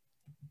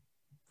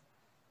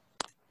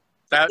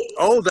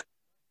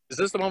 Is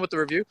this the one with the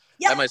review?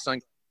 Yeah. My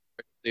son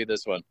see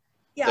this one.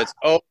 Yeah.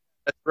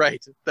 That's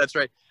right. That's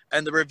right.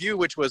 And the review,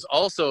 which was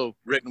also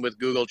written with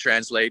Google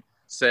Translate,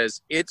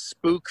 says it's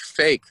spook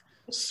fake.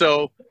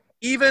 So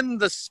even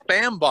the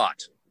spam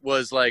bot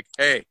was like,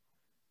 hey,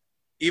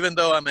 even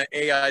though I'm an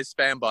AI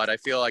spam bot, I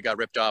feel I got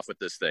ripped off with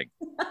this thing.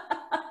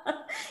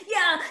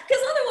 Yeah,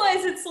 because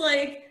otherwise it's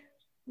like,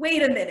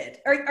 wait a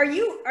minute. Are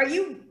you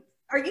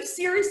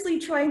seriously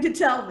trying to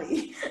tell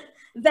me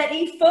that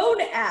a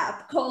phone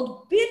app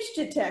called Bitch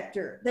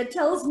Detector that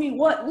tells me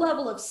what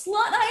level of slut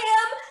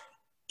I am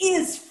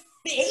is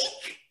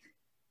fake?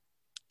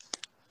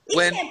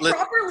 It can't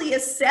properly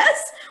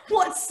assess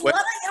what slut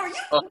I am. Are you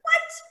what?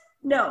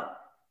 No.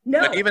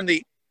 When even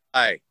the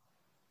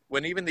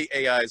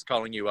AI is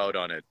calling you out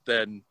on it,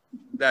 then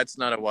that's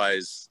not a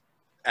wise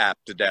app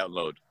to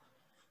download.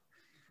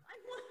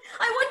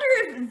 I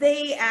wonder if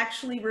they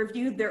actually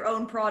reviewed their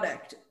own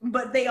product,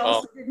 but they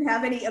also didn't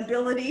have any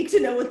ability to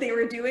know what they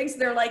were doing. So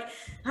they're like,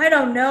 I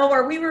don't know,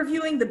 are we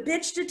reviewing the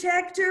bitch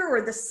detector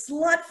or the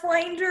slut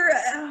finder?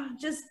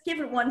 Just give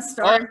it 1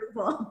 star and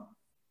move on.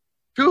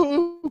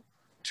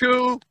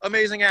 Two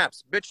amazing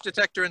apps, Bitch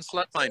Detector and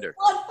Slut Finder.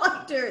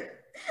 Slut Finder.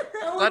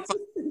 That was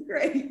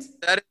great.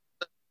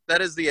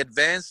 That is the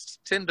advanced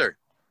Tinder.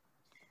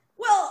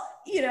 Well,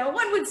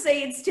 one would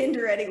say it's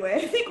Tinder anyway.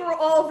 I think we're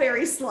all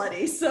very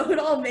slutty, so it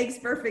all makes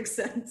perfect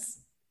sense.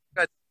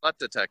 Got Slut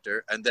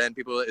Detector, and then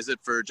people, is it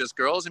for just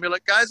girls? And you're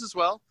like, guys as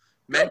well.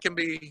 Men can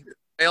be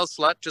male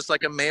slut just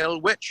like a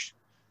male witch.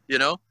 They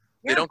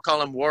don't call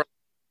them war.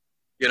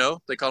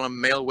 They call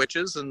them male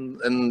witches,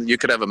 and you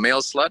could have a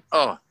male slut.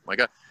 Oh my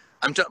God.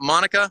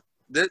 Monica,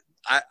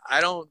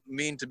 I don't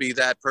mean to be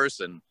that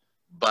person,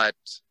 but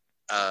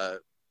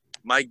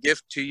my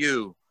gift to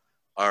you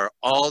are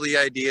all the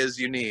ideas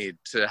you need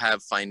to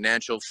have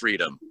financial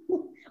freedom.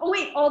 Oh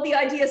wait, all the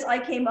ideas I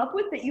came up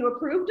with that you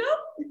approved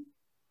of?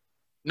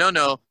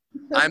 No.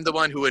 I'm the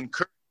one who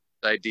encouraged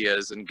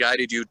ideas and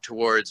guided you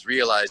towards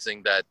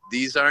realizing that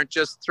these aren't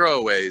just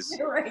throwaways.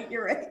 You're right.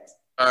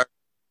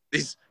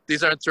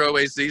 These aren't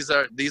throwaways.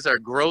 These are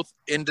growth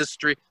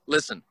industry.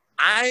 Listen,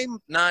 I'm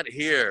not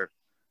here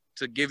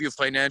to give you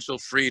financial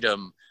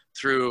freedom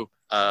through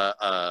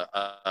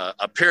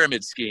a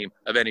pyramid scheme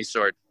of any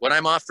sort. What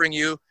I'm offering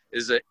you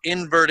is an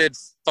inverted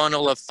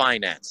funnel of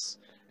finance.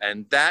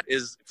 And that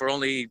is for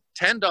only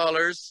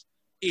 $10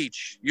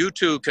 each. You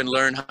too can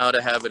learn how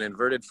to have an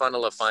inverted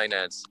funnel of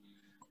finance.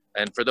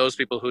 And for those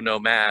people who know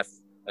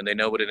math and they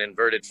know what an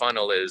inverted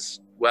funnel is,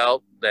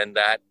 well, then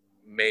that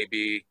may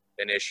be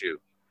an issue.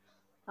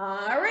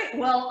 All right.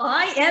 Well,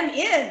 I am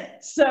in.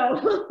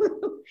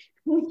 So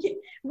we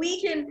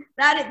can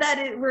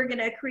we're going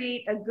to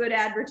create a good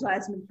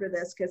advertisement for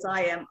this because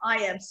I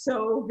am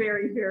so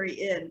very, very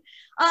in.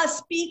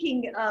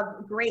 Speaking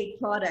of great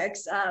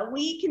products,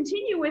 we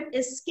continue with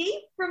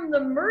Escape from the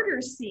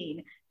Murder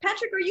Scene.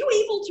 Patrick, are you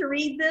able to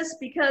read this?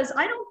 Because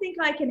I don't think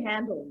I can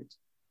handle it.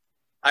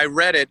 I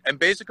read it, and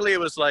basically it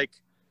was like,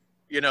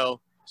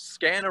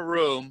 scan a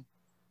room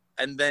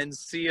and then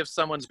see if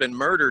someone's been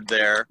murdered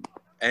there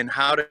and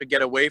how to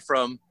get away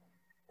from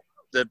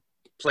the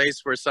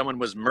place where someone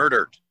was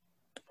murdered.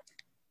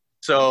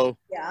 So,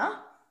 yeah.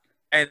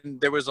 And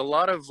there was a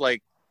lot of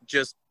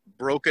just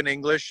broken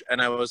English.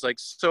 And I was like,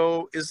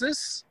 so is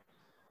this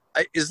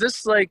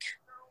like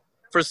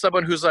for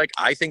someone who's like,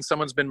 I think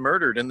someone's been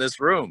murdered in this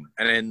room.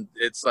 And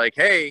it's like,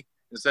 hey,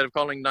 instead of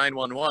calling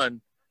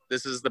 911,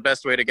 this is the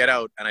best way to get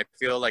out. And I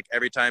feel like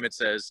every time it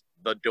says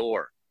the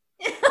door.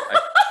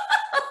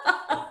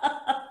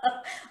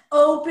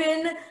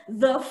 Open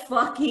the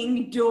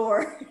fucking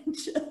door.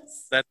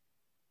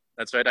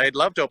 That's right. I'd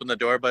love to open the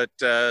door, but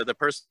the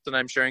person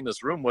I'm sharing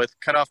this room with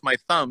cut off my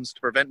thumbs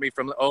to prevent me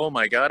from, oh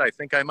my God, I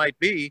think I might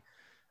be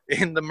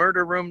in the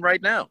murder room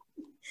right now.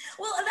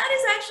 Well, that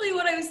is actually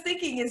what I was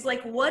thinking is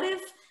like, what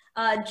if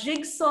the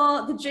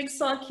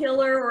Jigsaw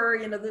killer, or,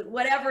 you know,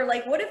 whatever,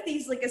 like, what if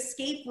these like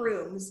escape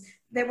rooms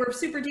that were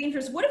super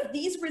dangerous, what if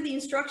these were the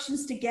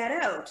instructions to get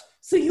out?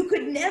 So you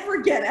could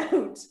never get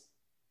out.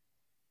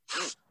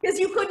 Because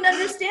you couldn't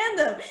understand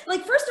them.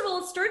 Like, first of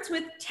all, it starts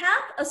with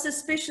tap a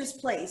suspicious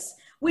place,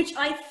 which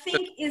I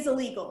think is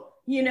illegal.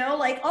 You know,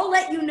 like, I'll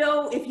let you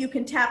know if you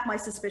can tap my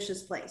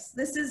suspicious place.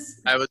 This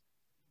is... If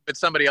it's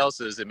somebody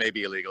else's, it may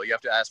be illegal. You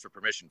have to ask for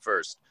permission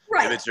first.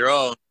 Right. If it's your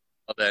own,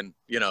 well, then,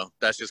 you know,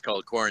 that's just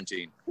called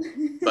quarantine.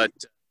 But...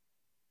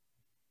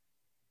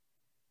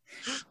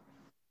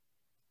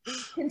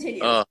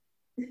 Continue.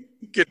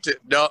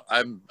 No,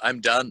 I'm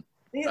done.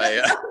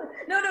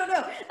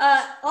 No.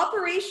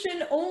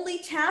 Operation Only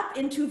Tap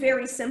into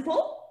Very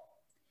Simple.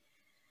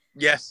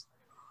 Yes,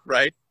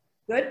 right.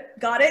 Good,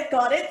 got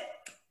it.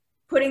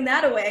 Putting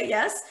that away,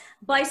 yes.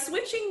 By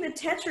switching the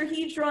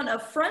tetrahedron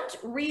of front,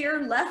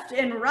 rear, left,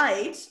 and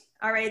right.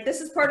 All right, this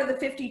is part of the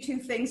 52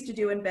 things to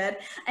do in bed.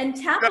 And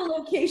tap a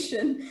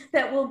location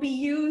that will be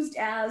used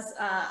as,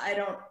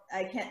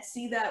 I can't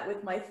see that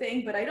with my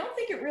thing, but I don't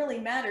think it really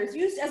matters.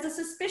 Used as a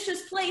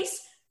suspicious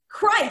place,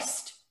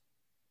 Christ.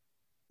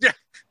 Yeah.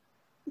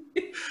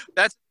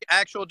 That's the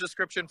actual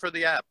description for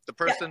the app. The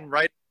person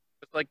writing,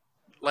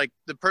 like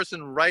the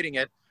person writing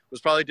it was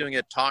probably doing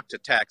it talk to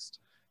text,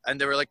 and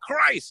they were like,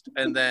 Christ,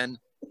 and then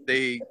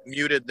they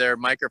muted their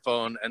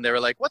microphone and they were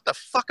like, what the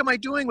fuck am I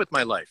doing with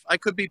my life? I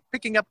could be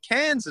picking up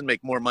cans and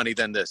make more money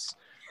than this.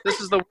 This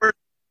is the worst.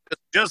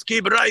 Just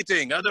keep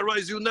writing,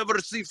 otherwise you'll never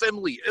see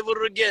family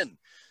ever again.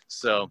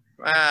 So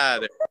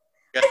I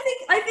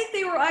think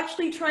they were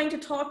actually trying to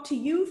talk to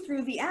you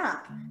through the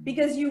app,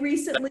 because you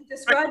recently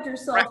described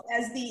yourself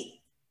as the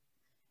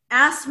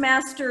ass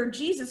master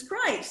Jesus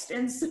Christ,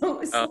 and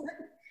so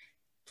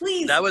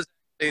please. That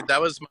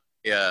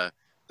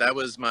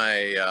was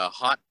my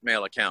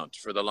Hotmail account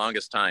for the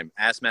longest time,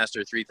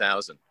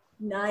 Assmaster3000.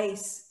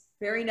 Nice,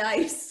 very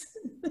nice.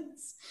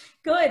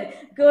 Good.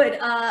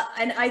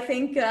 And I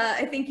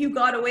think you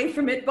got away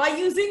from it by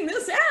using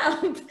this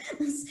app.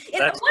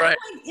 That's right.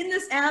 In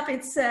this app,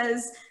 it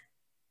says,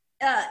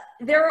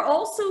 there are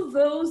also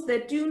those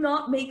that do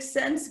not make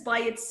sense by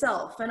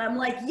itself. And I'm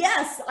like,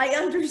 yes, I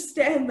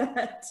understand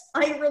that.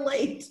 I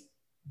relate.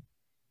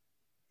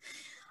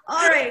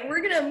 All right,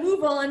 we're going to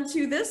move on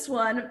to this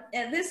one.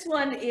 And this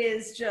one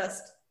is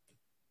just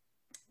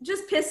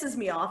pisses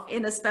me off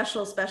in a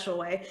special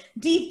way.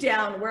 Deep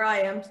down where I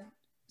am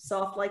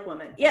soft like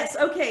woman. Yes,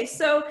 okay,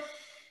 so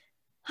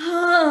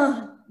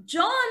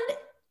John,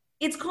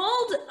 it's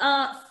called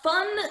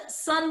Fun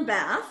Sun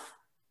Bath.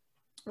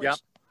 Yep.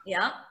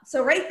 Yeah,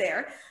 so right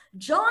there.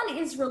 John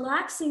is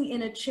relaxing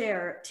in a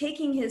chair,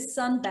 taking his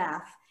sun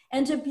bath,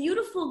 and a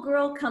beautiful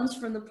girl comes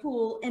from the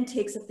pool and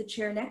takes up the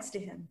chair next to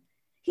him.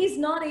 He's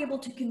not able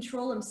to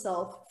control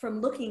himself from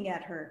looking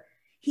at her.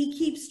 He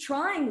keeps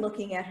trying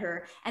looking at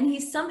her, and he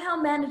somehow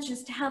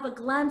manages to have a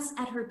glance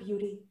at her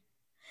beauty.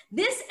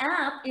 This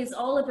app is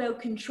all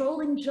about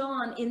controlling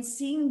John in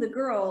seeing the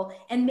girl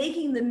and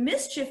making the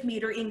mischief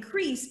meter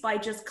increase by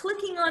just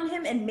clicking on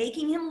him and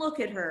making him look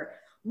at her.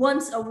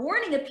 Once a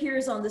warning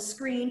appears on the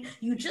screen,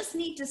 you just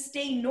need to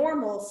stay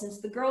normal since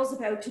the girl's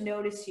about to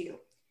notice you.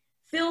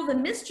 Fill the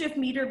mischief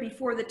meter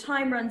before the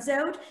time runs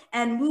out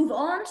and move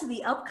on to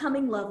the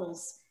upcoming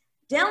levels.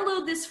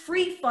 Download this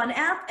free fun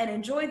app and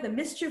enjoy the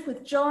mischief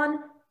with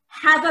John.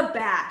 Have a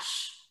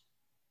bash.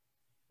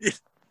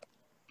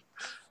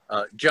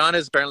 John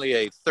is apparently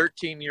a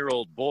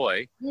 13-year-old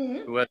boy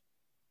who has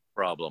a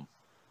problem.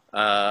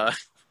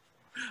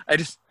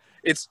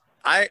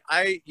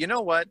 You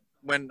know what?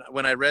 When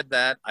I read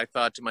that, I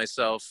thought to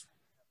myself,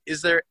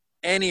 is there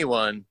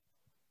anyone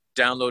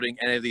downloading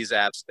any of these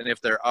apps? And if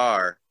there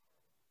are,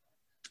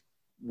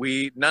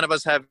 none of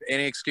us have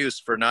any excuse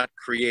for not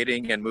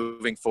creating and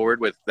moving forward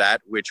with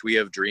that which we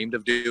have dreamed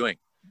of doing.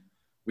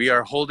 We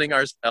are holding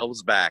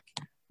ourselves back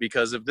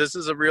because if this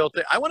is a real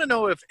thing, I want to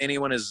know if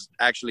anyone has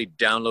actually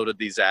downloaded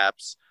these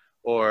apps,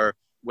 or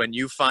when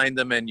you find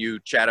them and you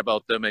chat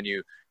about them and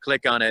you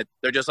click on it,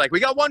 they're just like, we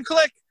got one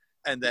click.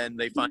 And then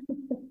they find.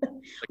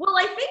 Well,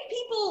 I think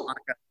people,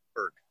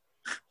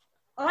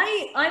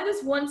 I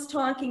was once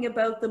talking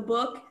about the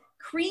book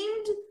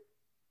Creamed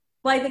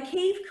by the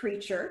Cave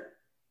Creature.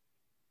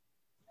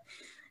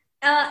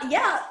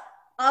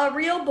 A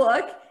real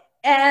book.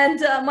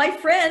 And my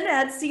friend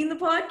had seen the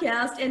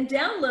podcast and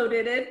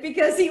downloaded it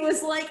because he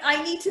was like,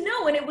 I need to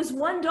know. And it was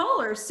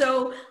 $1.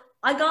 So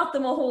I got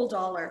them a whole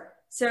 $1.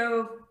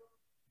 So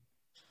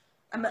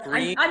I'm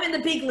in the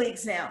big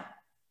leagues now.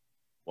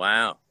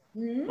 Wow.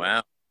 Mm-hmm.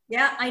 Wow.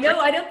 Yeah, I know.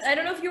 I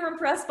don't know if you were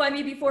impressed by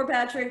me before,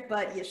 Patrick,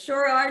 but you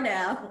sure are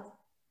now.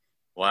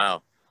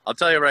 Wow. I'll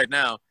tell you right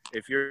now,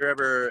 if you're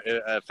ever,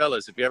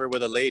 fellas, if you're ever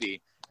with a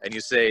lady and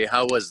you say,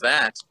 how was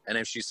that? And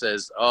if she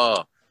says,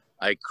 oh,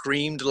 I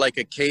creamed like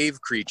a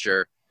cave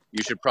creature,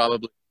 you should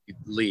probably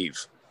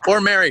leave or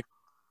marry.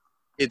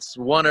 It's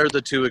one or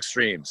the two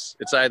extremes.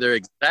 It's either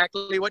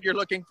exactly what you're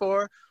looking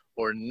for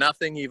or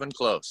nothing even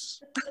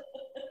close.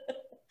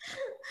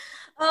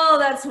 Oh,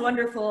 that's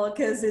wonderful,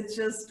 because it's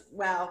just,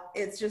 wow,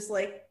 it's just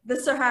like the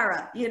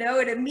Sahara, you know,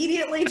 it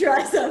immediately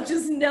dries up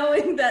just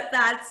knowing that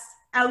that's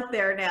out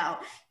there now,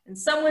 and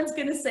someone's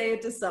going to say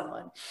it to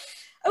someone.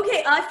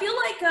 Okay, I feel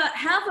like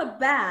have a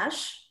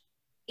bash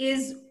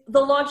is the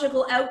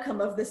logical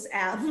outcome of this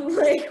app,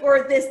 like,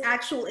 or this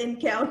actual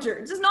encounter.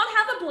 It does not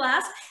have a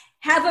blast,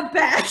 have a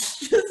bash.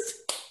 Just...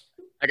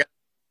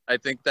 I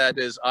think that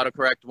is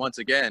autocorrect once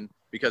again,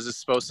 because it's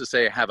supposed to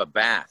say have a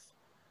bath,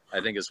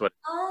 I think is what.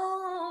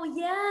 Oh,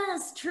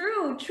 yes,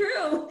 true,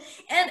 true.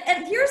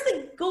 And here's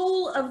the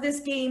goal of this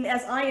game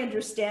as I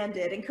understand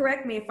it, and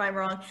correct me if I'm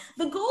wrong.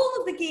 The goal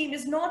of the game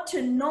is not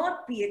to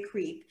not be a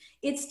creep.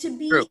 It's to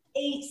be True.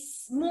 A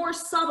more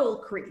subtle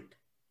creep.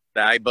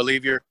 I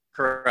believe you're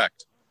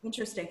correct.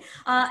 Interesting.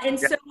 And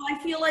so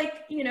I feel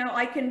like, you know,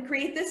 I can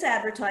create this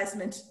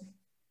advertisement.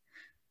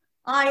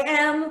 I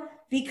am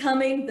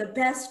becoming the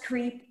best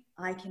creep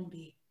I can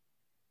be.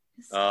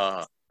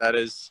 That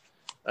is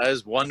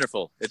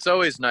wonderful. It's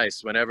always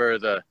nice whenever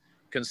the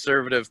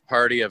Conservative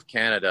Party of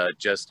Canada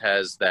just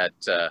has that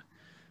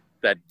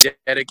that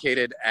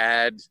dedicated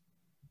ad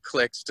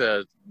clicks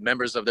to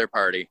members of their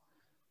party.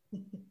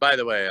 By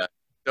the way,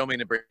 don't mean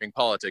to bring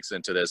politics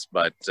into this,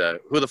 but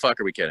who the fuck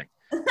are we kidding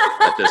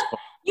at this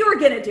point? You were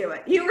gonna do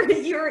it.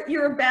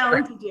 You're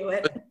bound to do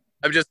it.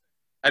 I'm just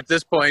at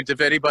this point. If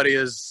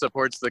anybody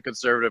supports the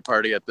Conservative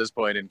Party at this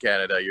point in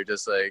Canada, you're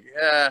just like,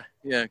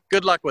 yeah.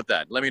 Good luck with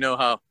that. Let me know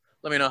how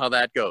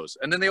that goes.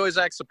 And then they always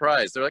act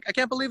surprised. They're like, I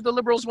can't believe the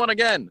Liberals won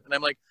again. And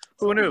I'm like,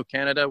 who knew?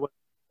 Canada went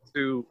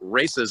to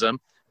racism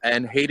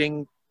and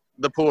hating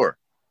the poor.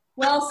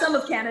 Well, some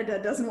of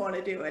Canada doesn't want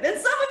to do it, and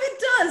some of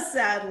it does,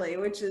 sadly,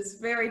 which is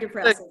very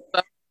depressing.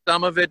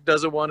 Some of it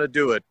doesn't want to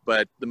do it,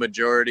 but the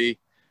majority,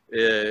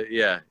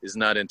 is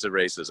not into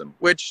racism,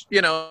 which,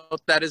 you know,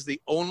 that is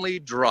the only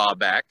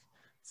drawback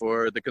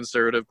for the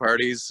Conservative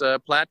Party's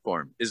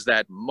platform, is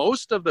that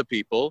most of the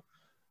people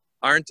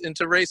aren't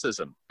into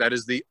racism. That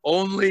is the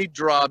only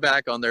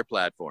drawback on their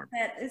platform.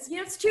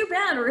 It's too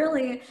bad,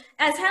 really.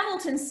 As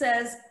Hamilton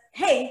says,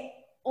 hey,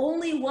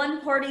 only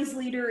one party's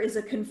leader is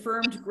a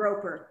confirmed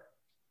groper.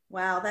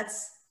 Wow,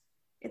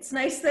 it's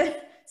nice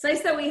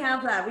that we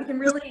have that. We can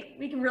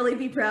really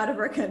be proud of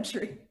our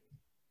country.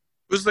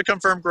 Who's the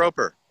confirmed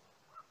groper?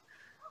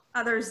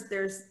 There's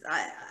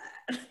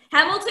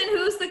Hamilton.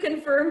 Who's the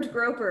confirmed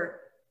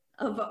groper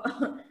of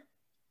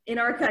in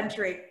our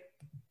country?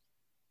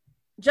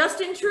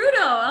 Justin Trudeau.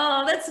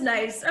 Oh, that's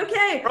nice.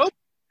 Okay.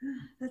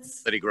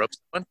 Did he grope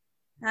someone?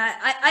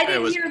 I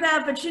didn't hear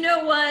that, but you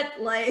know what?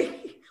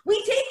 Like,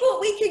 we take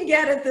what we can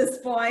get at this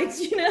point.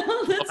 You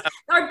know,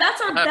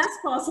 that's our best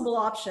possible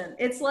option.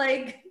 It's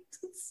like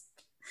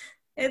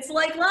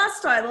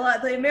last time,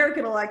 the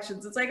American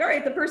elections. It's like, all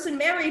right, the person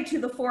married to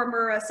the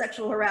former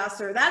sexual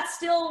harasser, that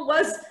still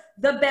was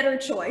the better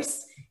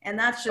choice, and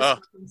that's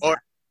just.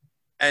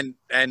 And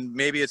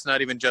maybe it's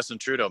not even Justin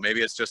Trudeau.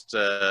 Maybe it's just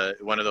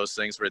one of those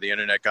things where the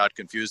internet got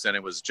confused and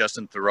it was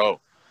Justin Thoreau,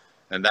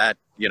 and that,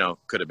 you know,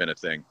 could have been a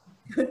thing.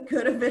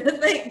 Could have been a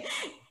thing.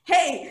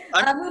 Hey,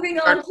 moving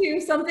on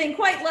to something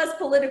quite less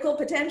political,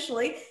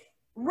 potentially.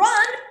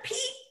 Run, Pete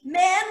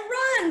Man,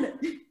 Run!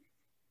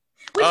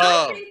 Which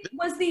I think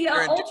was the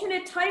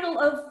alternate title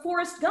of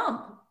Forrest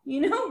Gump.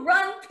 You know,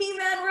 Run, Pete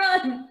Man,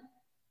 Run!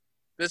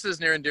 This is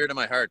near and dear to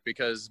my heart,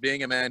 because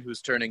being a man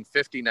who's turning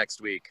 50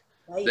 next week,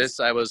 right. this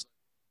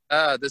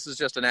is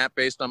just an app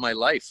based on my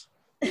life.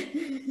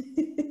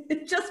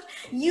 Just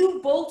you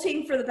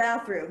bolting for the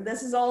bathroom.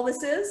 This is all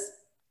this is?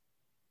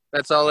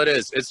 That's all it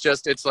is.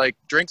 It's like,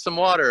 drink some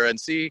water and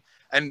see.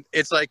 And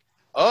it's like,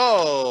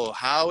 oh,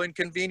 how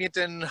inconvenient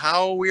and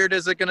how weird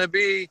is it going to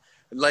be?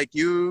 Like,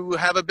 you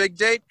have a big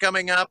date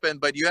coming up,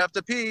 but you have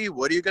to pee.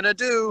 What are you going to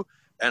do?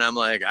 And I'm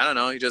like, I don't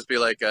know. You just be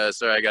like,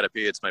 sorry, I got to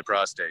pee. It's my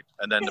prostate.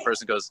 And then the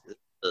person goes,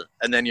 ugh.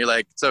 And then you're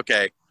like, it's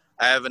okay.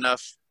 I have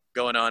enough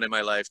going on in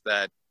my life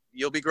that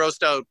you'll be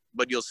grossed out,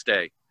 but you'll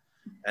stay.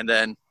 And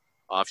then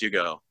off you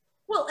go.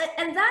 Well,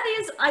 and that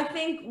is, I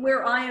think,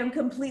 where I am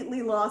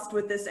completely lost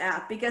with this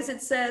app, because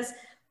it says,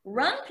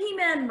 Run,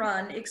 P-Man,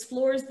 Run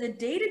explores the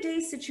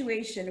day-to-day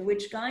situation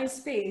which guys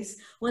face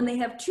when they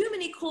have too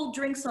many cold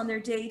drinks on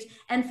their date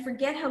and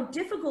forget how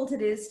difficult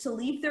it is to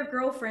leave their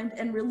girlfriend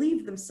and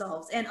relieve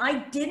themselves. And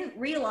I didn't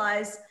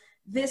realize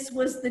this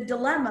was the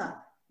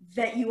dilemma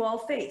that you all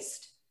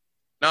faced.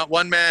 Not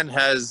one man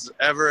has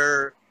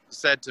ever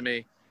said to me,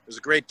 it was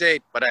a great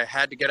date, but I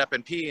had to get up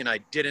and pee and I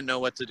didn't know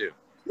what to do.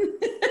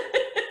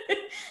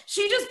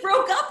 She just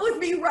broke up with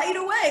me right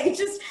away.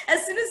 Just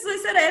as soon as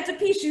I said I had to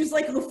pee, she was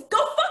like, go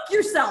fuck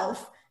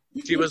yourself.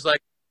 She was like,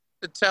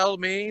 to tell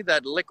me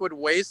that liquid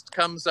waste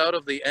comes out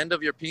of the end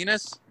of your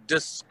penis?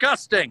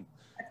 Disgusting.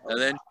 And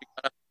then she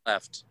got up and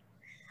left.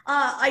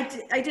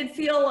 I did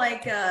feel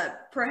like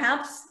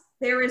perhaps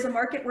there is a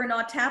market we're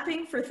not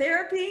tapping for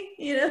therapy,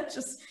 you know,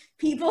 just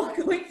people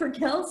going for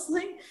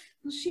counseling.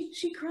 Well,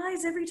 she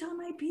cries every time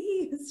I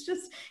pee.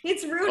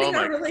 It's ruining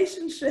our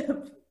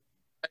relationship.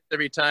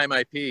 Every time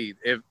I pee.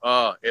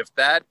 If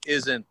that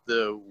isn't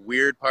the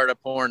weird part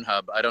of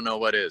Pornhub, I don't know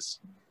what is.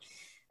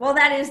 Well,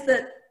 that is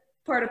the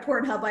part of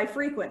Pornhub I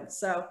frequent.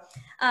 So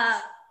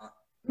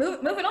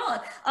moving on.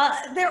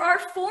 There are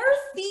 4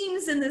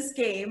 themes in this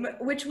game,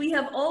 which we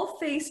have all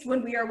faced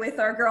when we are with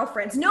our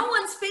girlfriends. No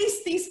one's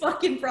faced these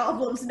fucking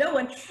problems, no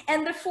one.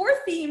 And the 4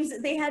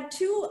 themes, they had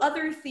 2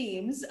 other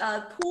themes,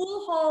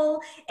 pool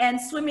hall and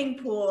swimming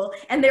pool.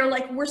 And they're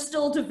like, we're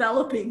still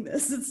developing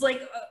this. It's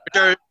like...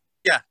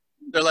 yeah,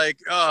 they're like,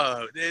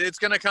 oh, it's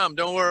going to come,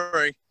 don't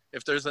worry.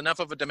 If there's enough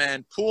of a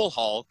demand, pool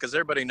hall, because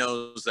everybody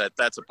knows that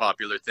that's a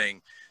popular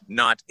thing,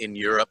 not in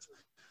Europe.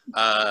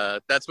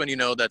 That's when you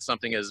know that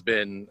something has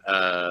been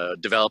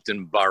developed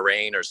in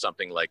Bahrain or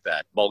something like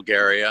that.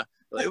 Bulgaria.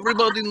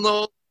 Everybody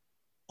knows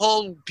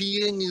hall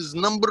peeing is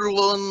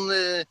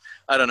 #1.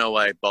 I don't know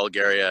why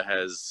Bulgaria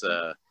has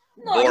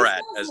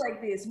Borat as like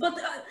this, but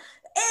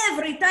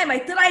every time I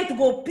try to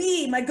go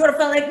pee, my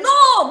girlfriend like, no,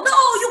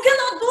 you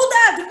cannot do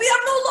that. We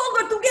are no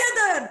longer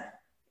together.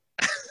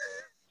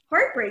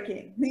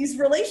 Heartbreaking, these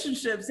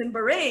relationships in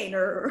Bahrain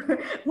or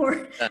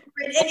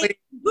in any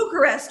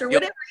Bucharest or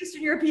whatever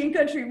Eastern European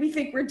country we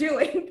think we're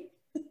doing.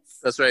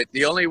 That's right.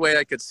 The only way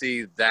I could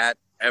see that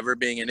ever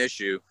being an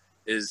issue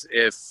is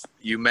if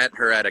you met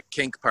her at a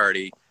kink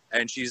party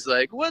and she's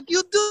like, what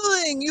you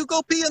doing? You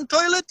go pee in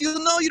toilet? You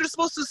know you're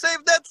supposed to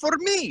save that for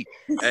me.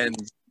 And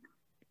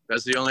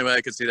that's the only way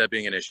I could see that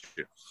being an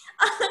issue.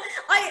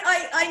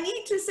 I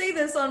need to say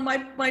this on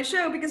my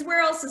show because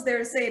where else is there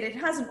to say it? It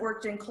hasn't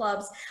worked in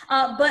clubs.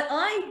 But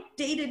I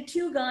dated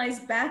 2 guys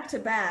back to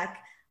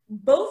back,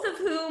 both of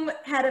whom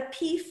had a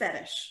pee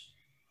fetish.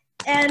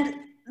 And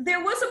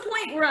there was a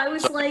point where I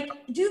was like,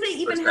 do they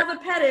even have a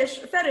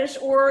fetish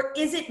or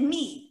is it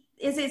me?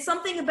 Is it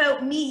something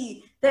about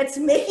me that's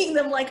making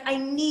them like, I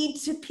need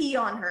to pee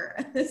on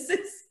her? This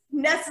is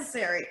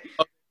necessary.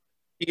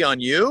 Pee on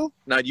you?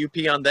 Not you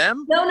pee on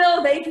them?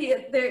 No, they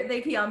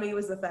pee on me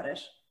was the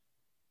fetish.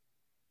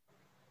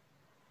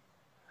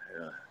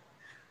 Yeah.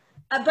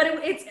 But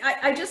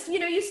I just, you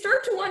know, you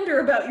start to wonder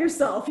about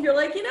yourself. You're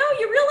like, you know,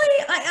 you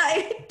really,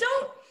 I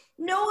don't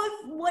know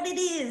what it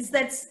is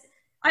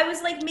I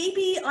was like,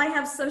 maybe I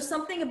have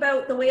something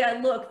about the way I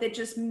look that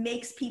just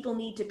makes people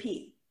need to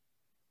pee.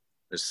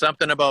 There's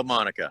something about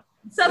Monica.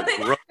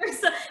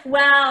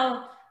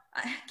 Wow.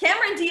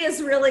 Cameron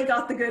Diaz really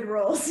got the good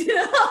roles. You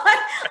know,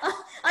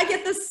 I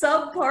get the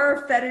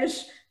subpar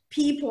fetish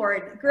pee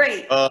porn.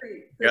 Great. Oh,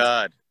 great.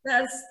 God.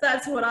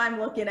 That's what I'm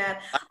looking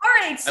at. All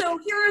right, so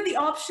here are the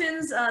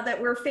options that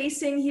we're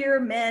facing here.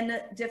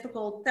 Men,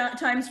 difficult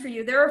times for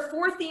you. There are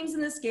 4 themes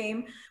in this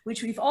game,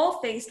 which we've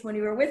all faced when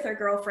we were with our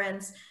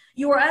girlfriends.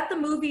 You are at the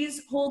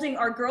movies holding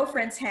our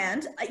girlfriend's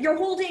hand. You're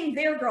holding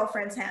their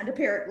girlfriend's hand,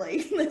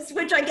 apparently,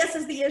 which I guess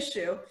is the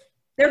issue.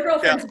 Their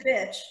girlfriend's a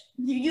bitch.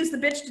 You use the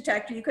bitch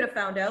detector. You could have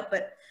found out,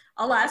 but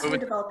alas, we're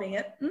developing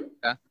it. Hmm?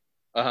 Yeah.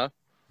 Uh-huh.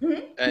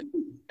 Mm-hmm.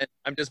 And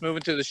I'm just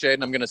moving to the shade,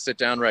 and I'm going to sit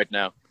down right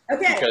now.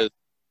 Okay. Because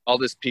all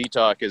this pee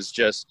talk is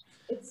just,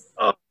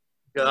 oh,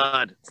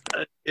 God.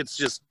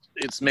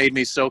 It's made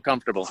me so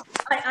comfortable.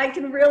 I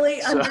can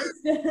really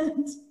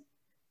understand.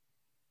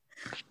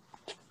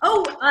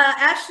 Oh,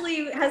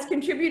 Ashley has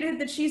contributed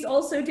that she's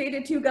also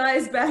dated 2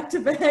 guys back to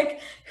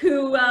back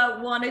who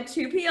wanted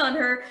to pee on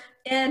her.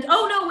 And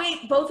oh no,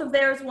 wait, both of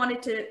theirs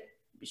wanted to.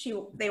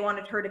 They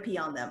wanted her to pee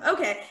on them.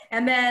 Okay,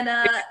 and then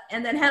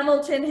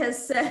Hamilton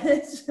has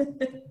said.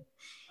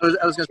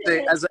 I was going to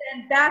say as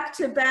back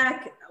to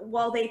back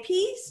while they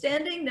pee,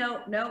 standing.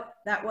 No,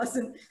 that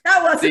wasn't.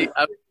 See,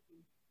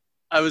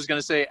 I was going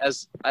to say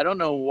I don't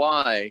know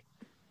why,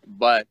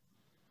 but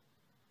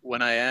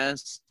when I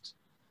asked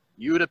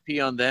you to pee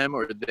on them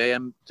or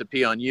them to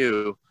pee on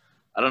you,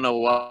 I don't know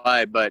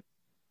why, but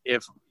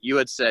if you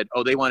had said,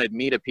 oh, they wanted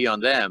me to pee on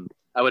them,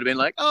 I would have been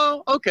like,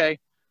 oh, okay.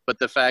 But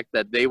the fact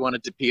that they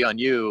wanted to pee on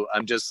you,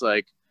 I'm just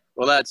like,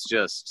 well, that's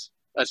just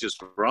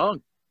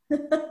wrong. I mean,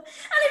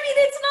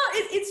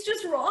 it's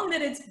just wrong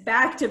that it's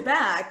back to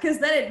back, because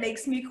then it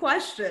makes me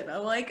question.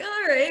 I'm like,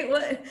 all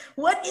right,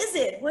 what is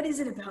it? What is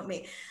it about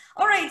me?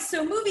 All right,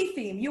 so movie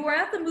theme. You were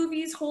at the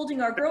movies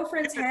holding our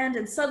girlfriend's hand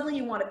and suddenly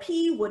you want to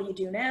pee. What do you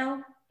do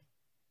now?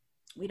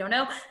 We don't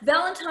know.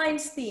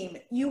 Valentine's theme.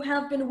 You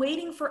have been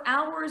waiting for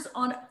hours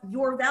on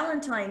your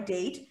Valentine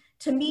date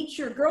to meet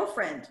your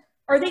girlfriend.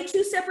 Are they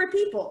 2 separate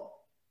people?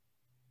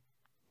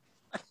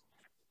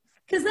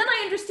 Because then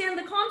I understand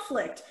the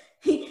conflict.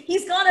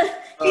 He's got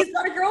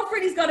a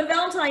girlfriend, he's got a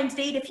Valentine's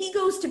date. If he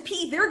goes to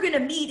pee, they're going to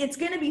meet. It's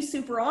going to be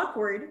super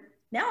awkward.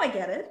 Now I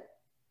get it.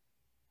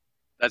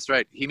 That's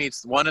right. He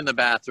meets one in the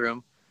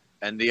bathroom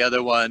and the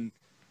other one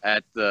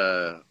at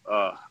the,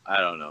 I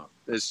don't know.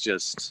 It's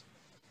just,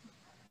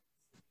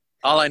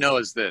 all I know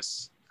is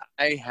this.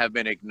 I have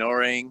been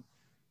ignoring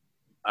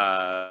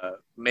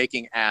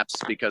making apps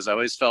because I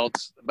always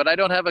felt, but I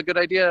don't have a good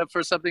idea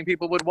for something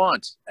people would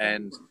want.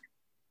 And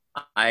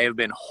I have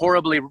been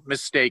horribly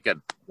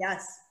mistaken.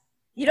 Yes.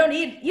 You don't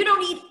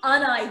need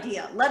an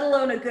idea, let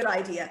alone a good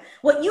idea.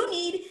 What you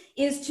need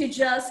is to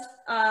just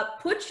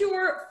put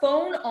your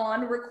phone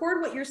on,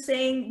 record what you're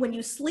saying when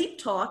you sleep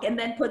talk, and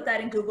then put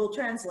that in Google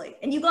Translate.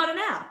 And you got an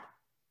app.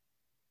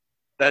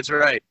 That's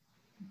right.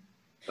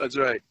 That's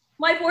right.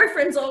 My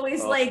boyfriend's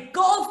always like,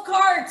 golf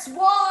carts,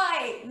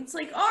 why? And it's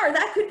like,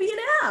 that could be an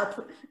app.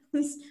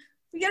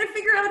 We got to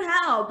figure out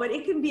how, but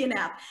it can be an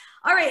app.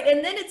 All right,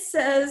 and then it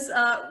says,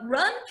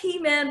 Run,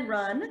 P-Man,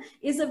 Run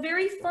is a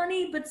very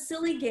funny but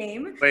silly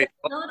game. Wait.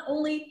 Not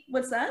only,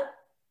 what's that?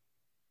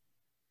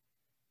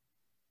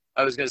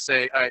 I was going to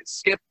say, all right,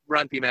 skip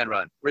Run, P-Man,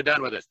 Run. We're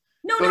done with it.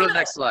 No, Go to the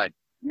next slide.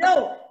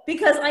 No,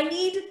 because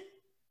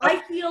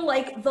I feel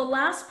like the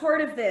last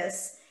part of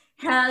this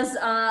has,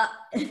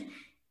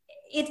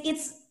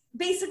 it's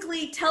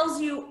basically tells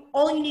you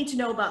all you need to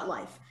know about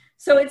life.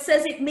 So it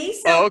says it may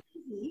sound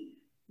easy,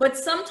 but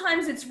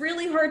sometimes it's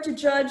really hard to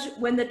judge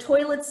when the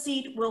toilet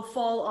seat will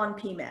fall on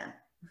P-Man.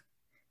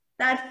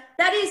 That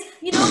is,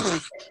 you know,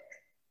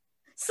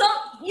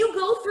 you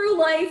go through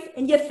life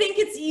and you think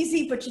it's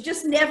easy, but you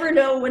just never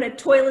know when a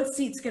toilet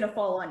seat's gonna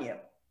fall on you.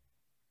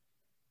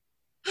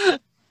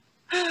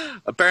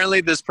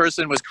 Apparently this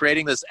person was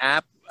creating this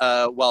app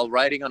while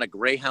riding on a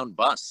Greyhound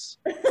bus.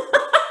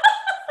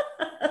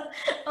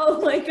 Oh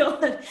my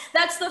God.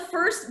 That's the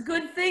first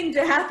good thing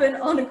to happen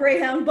on a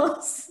Greyhound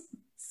bus.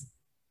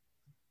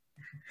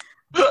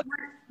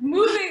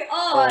 Moving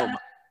on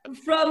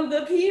from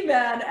the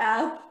P-Man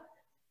app.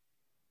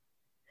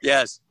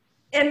 Yes.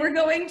 And we're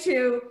going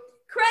to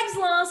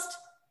Craigslist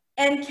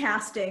and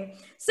casting.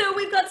 So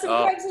we've got some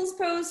Craigslist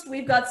posts,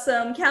 we've got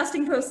some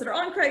casting posts that are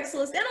on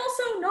Craigslist and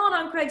also not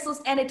on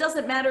Craigslist, and it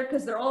doesn't matter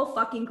because they're all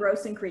fucking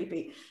gross and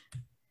creepy.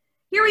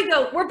 Here we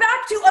go. We're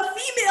back to a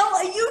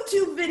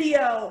YouTube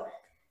video.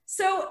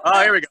 So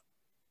here we go.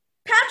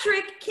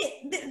 Patrick,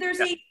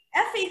 there's a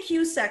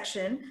FAQ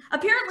section.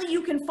 Apparently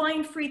you can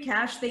find free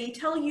cash. They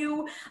tell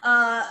you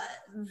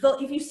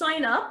if you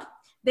sign up,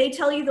 they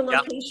tell you the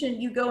location,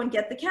 you go and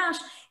get the cash.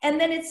 And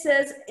then it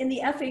says in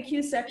the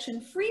FAQ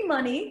section, free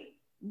money,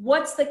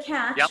 what's the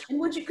catch?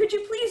 And could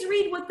you please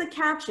read what the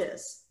catch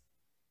is?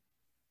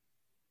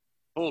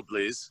 Hold,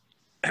 please.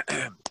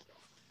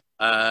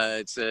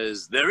 It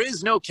says, there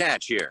is no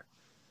catch here.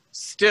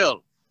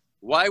 Still,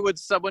 why would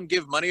someone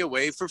give money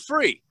away for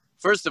free?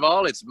 First of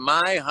all, it's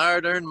my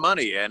hard-earned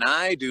money, and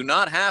I do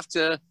not have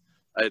to,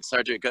 I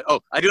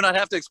do not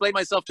have to explain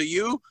myself to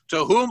you,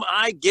 to whom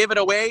I give it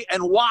away,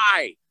 and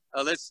why.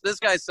 This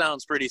guy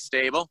sounds pretty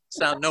stable.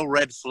 No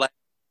red flag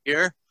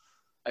here.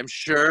 I'm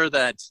sure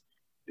that,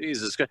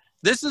 Jesus Christ.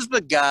 This is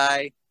the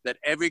guy that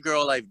every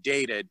girl I've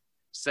dated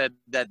said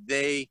that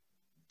they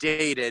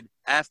dated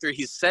after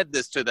he said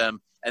this to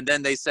them, and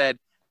then they said,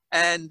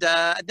 and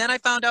then I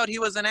found out he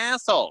was an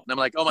asshole. And I'm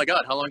like, oh my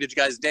God, how long did you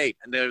guys date?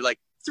 And they're like,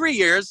 3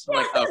 years. I'm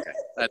like, okay.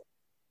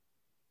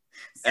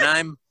 And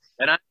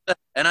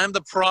I'm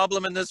the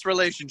problem in this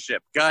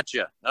relationship.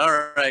 Gotcha. All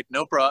right,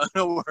 no problem,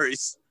 no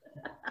worries.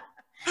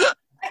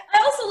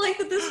 I also like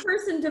that this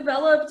person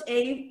developed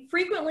a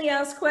frequently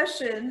asked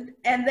question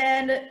and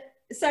then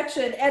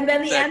section, and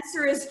then the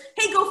answer is,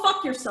 hey, go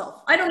fuck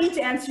yourself. I don't need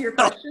to answer your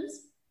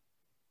questions.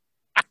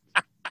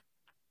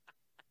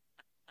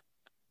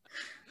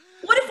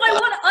 What if I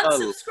want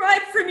to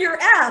unsubscribe from your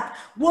app?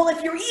 Well,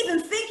 if you're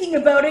even thinking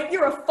about it,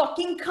 you're a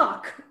fucking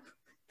cuck.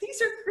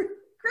 These are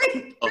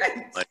great. Oh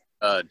my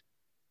God.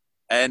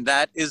 And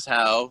that is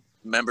how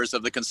members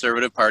of the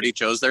Conservative Party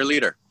chose their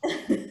leader.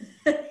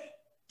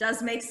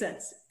 Does make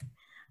sense.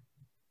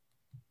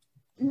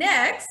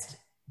 Next,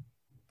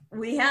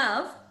 we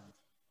have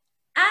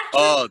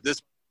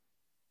actress.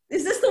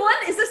 Is this the one?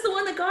 Is this the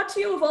one that got to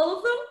you of all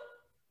of them?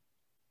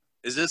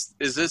 Is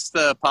this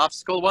the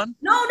popsicle one?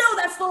 No,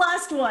 that's the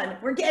last one.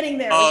 We're getting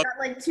there. We got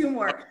like 2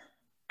 more.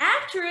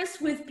 Actress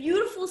with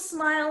beautiful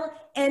smile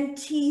and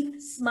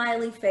teeth,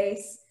 smiley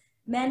face,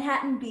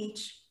 Manhattan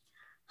Beach.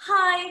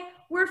 Hi,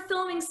 we're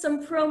filming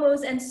some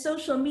promos and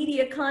social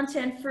media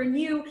content for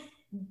new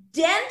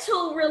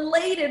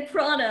dental-related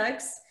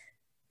products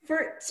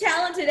for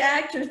talented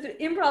actors with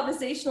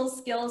improvisational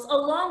skills,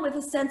 along with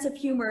a sense of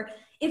humor.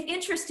 If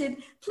interested,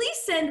 please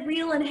send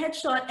reel and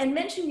headshot and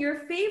mention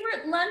your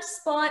favorite lunch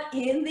spot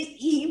in the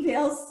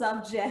email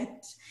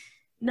subject.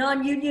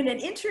 Non-union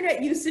and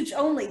internet usage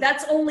only.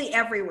 That's only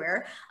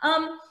everywhere.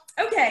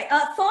 Okay,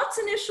 thoughts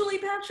initially,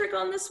 Patrick,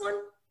 on this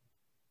one?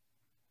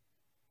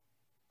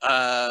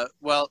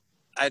 Well,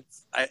 it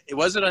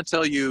wasn't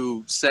until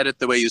you said it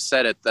the way you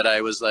said it that I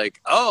was like,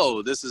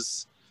 oh, this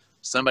is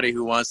somebody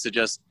who wants to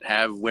just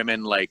have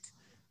women like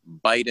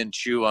bite and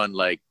chew on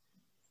like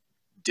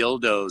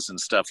dildos and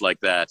stuff like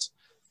that.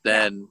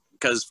 Then,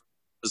 because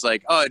it was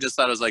like, oh, I just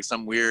thought it was like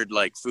some weird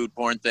like food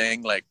porn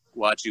thing, like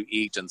watch you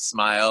eat and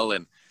smile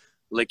and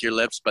lick your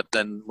lips. But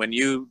then when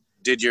you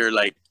did your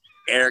like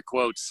air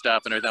quote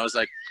stuff and everything, I was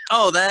like,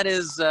 oh, that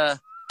is, yeah,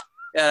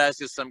 that's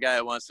just some guy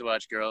who wants to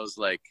watch girls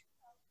like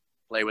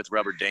play with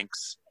rubber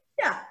dinks.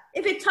 Yeah,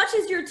 if it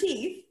touches your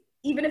teeth,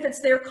 even if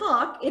it's their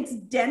cock, it's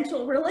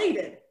dental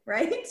related,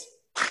 right?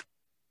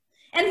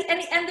 And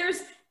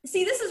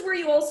See, this is where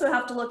you also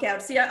have to look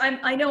out. See,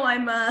 I know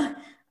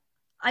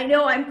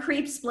I'm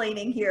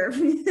creep-splaining here,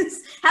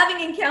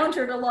 having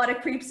encountered a lot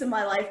of creeps in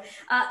my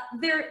life.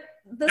 The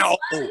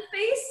smiley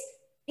face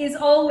is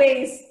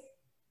always,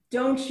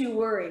 don't you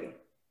worry.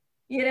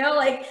 You know,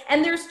 like,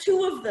 and there's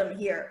two of them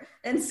here.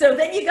 And so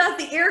then you got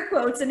the air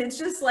quotes, and it's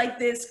just like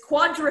this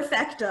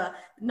quadrifecta,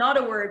 not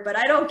a word, but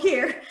I don't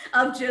care,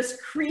 of just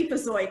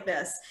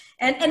creepazoidness.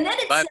 And then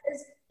it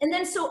says, and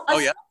then so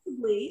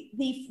ostensibly,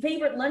 the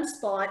favorite lunch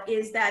spot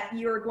is that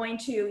you're going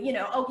to, you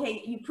know,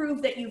 okay, you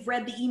prove that you've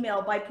read the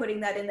email by putting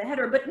that in the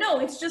header, but no,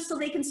 it's just so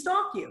they can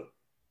stalk you.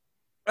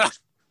 There's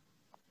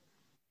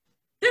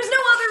no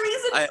other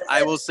reason.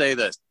 I will say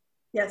this.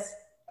 Yes.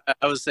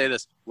 I will say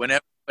this. When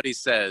everybody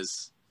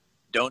says,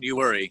 don't you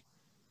worry,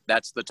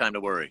 that's the time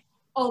to worry.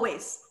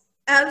 Always.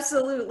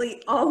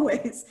 Absolutely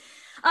always.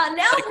 Now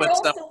like we're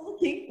also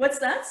looking, what's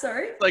that?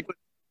 Sorry? Like,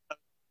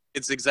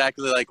 it's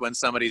exactly like when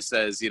somebody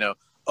says, you know,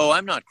 oh,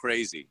 I'm not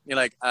crazy. You're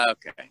like,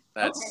 okay,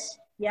 that's,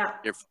 okay. Yeah.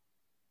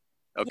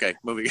 Okay,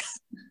 moving.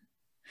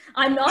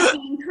 I'm not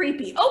being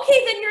creepy.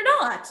 Okay, then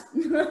you're not.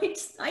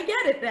 I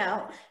get it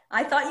now.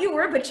 I thought you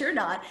were, but you're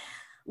not.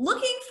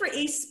 Looking for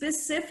a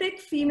specific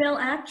female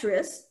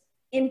actress,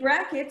 in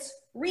brackets,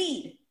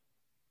 read.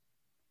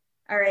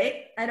 All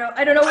right. I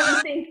don't know what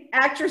you think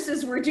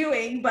actresses were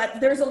doing, but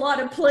there's a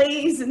lot of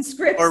plays and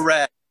scripts. Or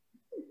read.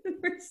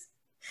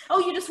 Oh,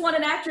 you just want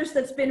an actress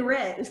that's been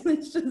read.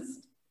 It's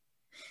just,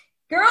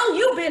 girl,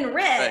 you've been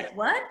read. Right.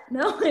 What?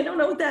 No, I don't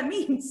know what that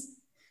means.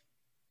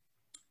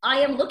 I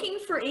am looking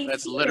for a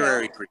That's female.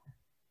 Literary creep.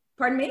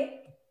 Pardon me?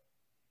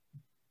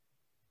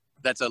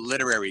 That's a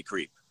literary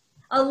creep.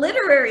 A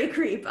literary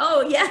creep.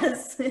 Oh,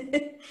 yes.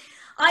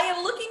 I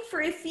am looking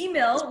for a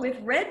female with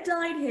red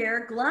dyed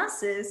hair,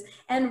 glasses,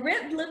 and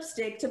red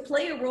lipstick to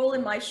play a role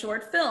in my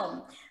short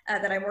film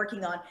that I'm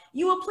working on.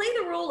 You will play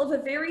the role of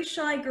a very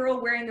shy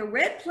girl wearing a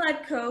red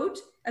plaid coat,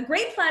 a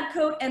gray plaid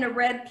coat, and a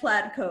red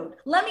plaid coat.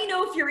 Let me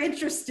know if you're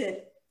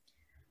interested.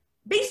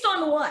 Based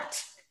on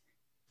what?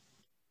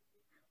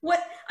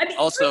 What? I mean,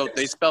 also,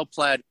 they spell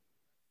plaid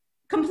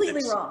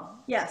completely wrong.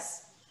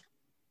 Yes.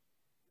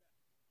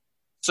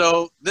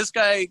 So this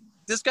guy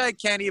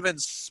can't even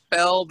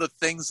spell the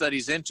things that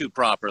he's into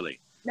properly.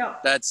 No.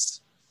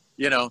 That's,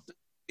 you know,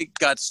 he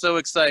got so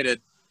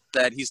excited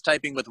that he's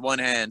typing with one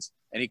hand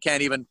and he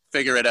can't even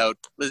figure it out.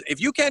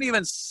 If you can't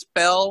even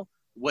spell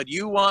what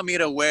you want me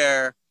to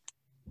wear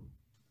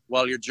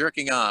while you're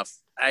jerking off,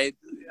 I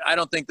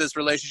don't think this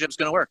relationship's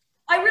going to work.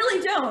 I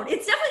really don't.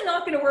 It's definitely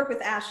not going to work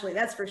with Ashley,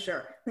 that's for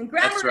sure. And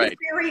grammar is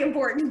very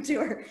important to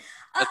her.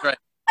 That's right.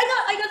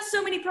 I got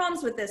so many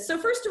problems with this. So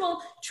first of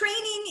all,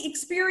 training,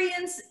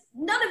 experience,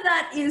 none of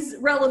that is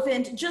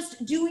relevant.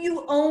 Just, do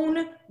you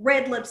own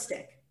red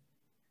lipstick?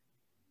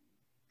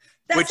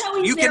 That's which how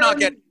you cannot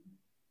get.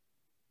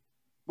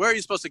 Where are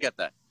you supposed to get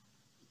that?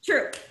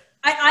 True.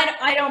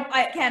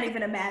 I can't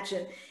even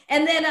imagine.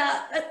 And then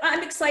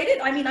I'm excited.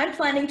 I mean, I'm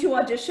planning to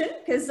audition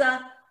because I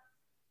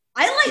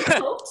like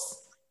coats.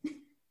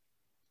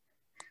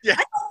 Yeah. I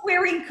love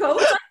wearing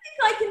coats.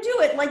 I can do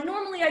it. Like,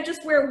 normally I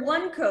just wear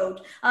one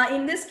coat.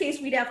 In this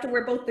case, we'd have to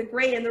wear both the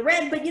gray and the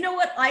red, but you know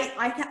what?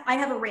 I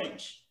have a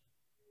range.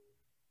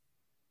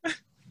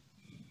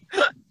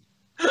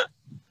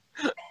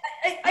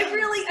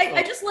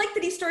 I just like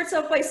that he starts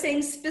off by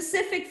saying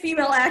specific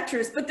female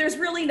actress, but there's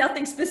really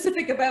nothing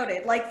specific about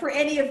it. Like, for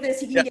any of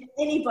this, he can get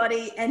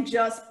anybody and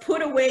just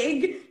put a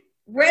wig,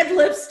 red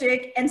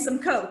lipstick, and some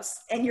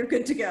coats, and you're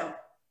good to go.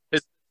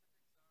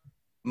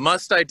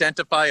 Must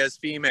identify as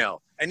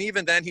female. And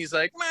even then he's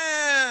like,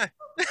 meh.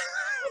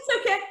 It's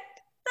okay.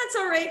 That's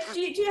all right.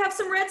 Do you have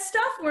some red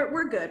stuff?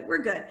 We're good. We're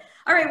good.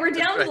 All right, we're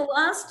down to the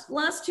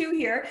last two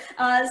here.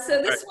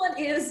 So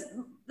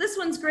this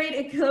one's great.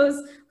 It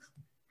goes,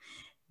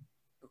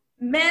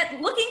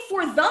 man, looking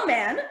for the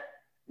man,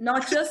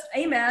 not just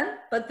a man,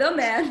 but the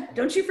man.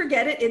 Don't you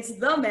forget it. It's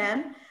the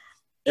man.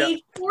 Yep.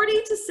 Age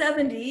 40 to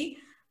 70.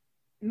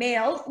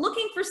 Male,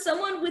 looking for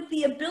someone with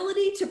the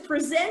ability to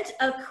present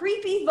a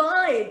creepy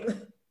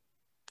vibe.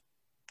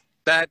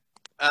 That,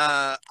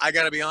 I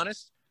gotta be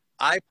honest,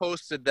 I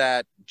posted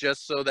that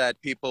just so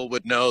that people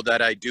would know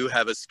that I do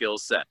have a skill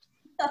set.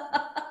 Well,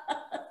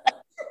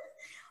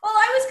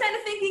 I was kind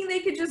of thinking they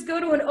could just go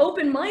to an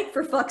open mic,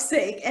 for fuck's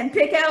sake, and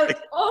pick out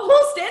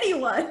almost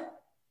anyone.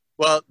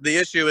 Well, the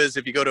issue is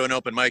if you go to an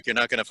open mic, you're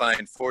not gonna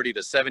find 40 to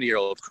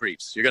 70-year-old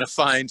creeps. You're gonna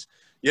find,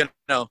 you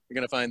know, you're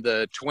going to find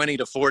the 20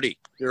 to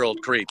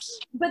 40-year-old creeps.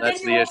 But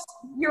that's then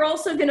you're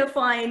also going to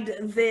find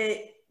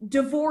the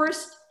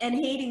divorced and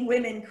hating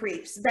women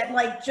creeps that,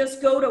 like, just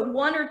go to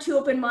one or two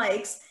open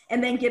mics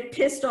and then get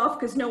pissed off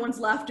because no one's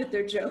laughed at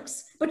their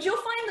jokes. But you'll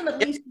find them at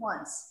least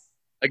once.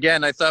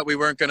 Again, I thought we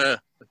weren't going to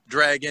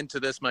drag into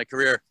this my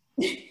career.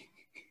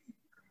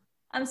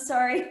 I'm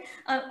sorry.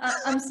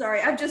 I'm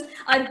sorry. I've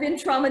been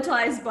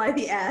traumatized by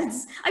the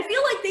ads. I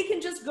feel like they can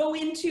just go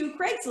into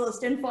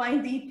Craigslist and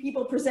find the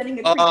people presenting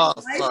a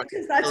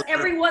because that's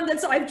everyone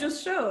that I've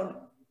just shown.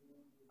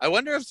 I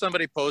wonder if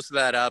somebody posted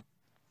that up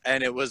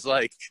and it was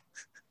like,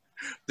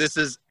 this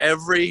is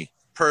every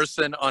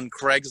person on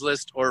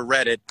Craigslist or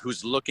Reddit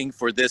who's looking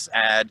for this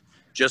ad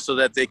just so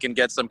that they can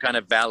get some kind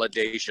of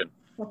validation.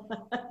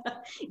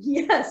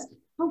 Yes.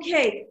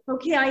 Okay.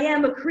 Okay. I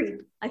am a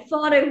creep. I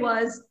thought I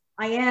was.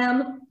 I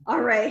am.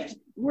 All right.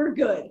 We're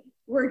good.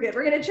 We're good.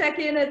 We're going to check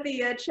in at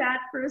the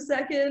chat for a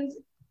second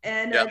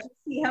and just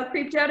see how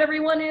creeped out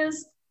everyone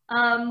is.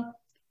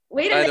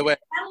 Wait a minute. By the way,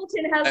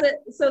 Hamilton has it.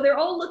 So they're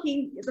all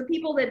looking, the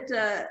people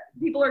that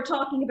people are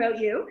talking about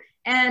you.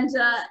 And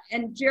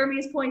Jeremy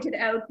has pointed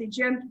out the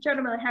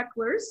gentleman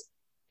hecklers.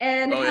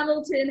 And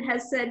Hamilton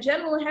has said,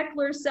 Gentleman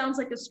Hecklers sounds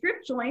like a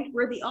strip joint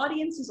where the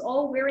audience is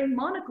all wearing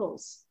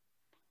monocles.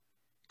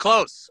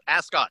 Close.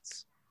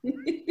 Ascots.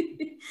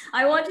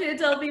 I want you to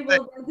tell people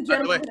about the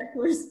Gentleman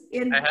Hecklers.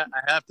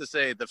 I have to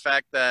say, the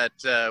fact that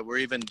we're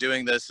even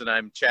doing this and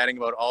I'm chatting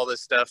about all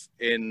this stuff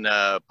in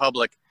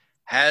public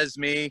has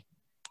me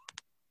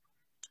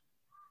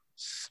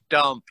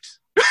stumped.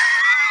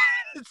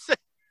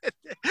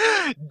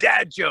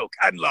 Dad joke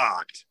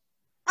unlocked.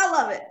 I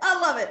love it. I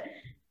love it.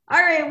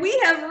 All right, we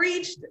have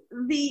reached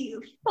the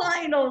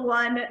final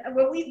one,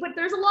 but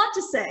there's a lot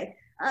to say.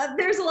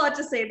 There's a lot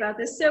to say about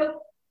this.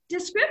 So,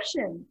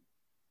 description.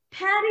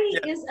 Patty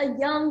is a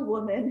young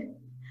woman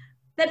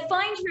that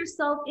finds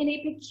herself in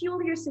a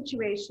peculiar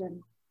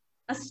situation.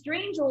 A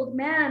strange old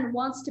man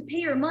wants to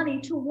pay her money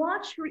to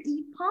watch her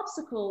eat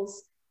popsicles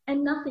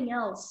and nothing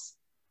else.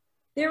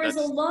 There is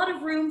a lot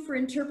of room for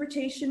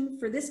interpretation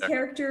for this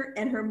character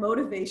and her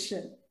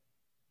motivation.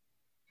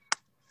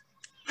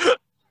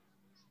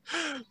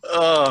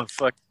 Oh,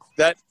 fuck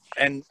that.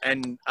 And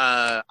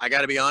I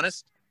gotta be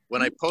honest,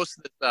 when I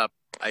posted this up,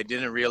 I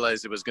didn't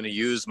realize it was going to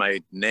use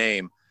my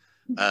name.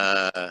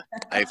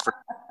 I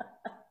forgot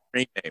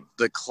my name.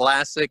 The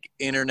classic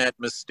internet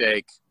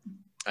mistake.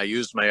 I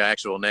used my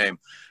actual name.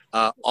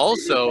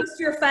 Also, just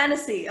your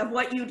fantasy of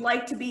what you'd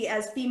like to be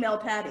as female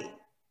Patty.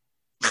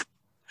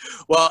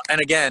 Well,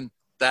 and again,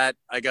 that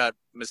I got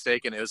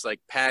mistaken. It was like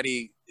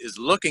Patty is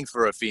looking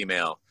for a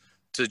female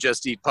to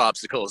just eat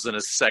popsicles in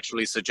a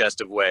sexually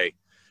suggestive way,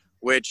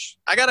 which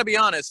I gotta be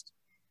honest,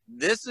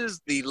 this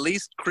is the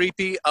least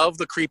creepy of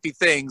the creepy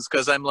things,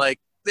 because I'm like,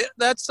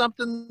 that's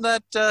something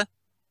that,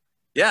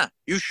 yeah,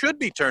 you should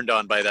be turned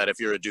on by that if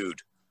you're a dude.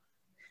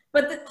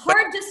 But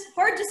hard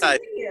to say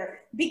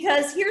here,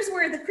 because here's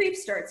where the creep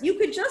starts. You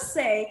could just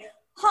say,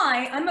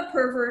 hi, I'm a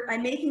pervert.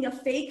 I'm making a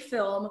fake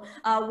film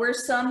where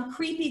some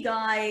creepy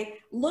guy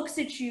looks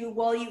at you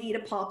while you eat a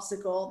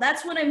popsicle.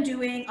 That's what I'm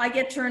doing. I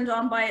get turned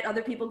on by it.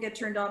 Other people get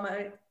turned on by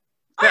it.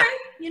 All right,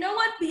 you know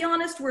what? Be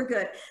honest, we're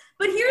good.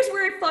 But here's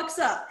where it fucks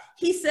up.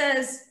 He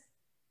says,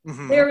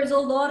 there is a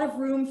lot of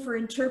room for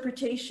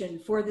interpretation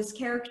for this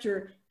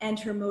character and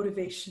her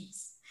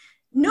motivations.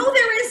 No,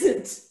 there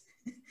isn't.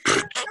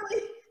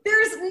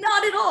 There's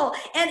not at all.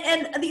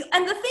 And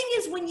the thing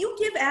is, when you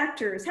give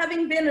actors,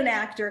 having been an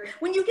actor,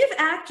 when you give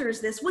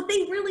actors this, what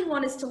they really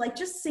want is to like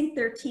just sink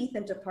their teeth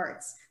into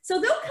parts. So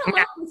they'll come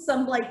up with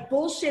some like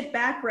bullshit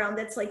background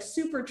that's like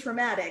super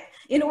traumatic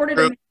in order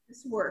to make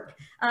this work.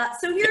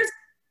 So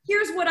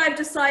here's what I've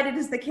decided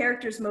is the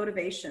character's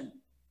motivation.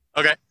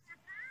 Okay.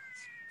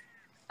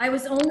 I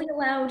was only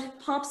allowed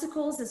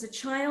popsicles as a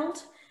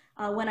child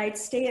when I'd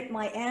stay at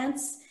my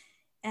aunt's.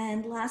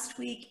 And last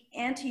week,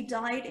 Auntie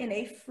died in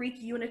a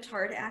freak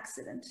unitard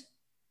accident.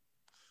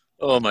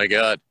 Oh my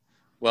God.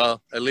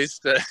 Well, at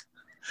least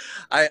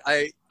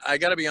I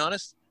gotta be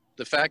honest.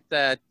 The fact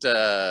that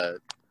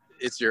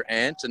it's your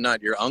aunt and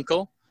not your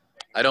uncle,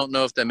 I don't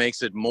know if that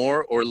makes it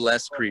more or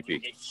less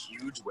creepy.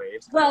 Huge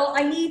waves. Well,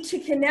 I need to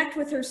connect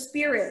with her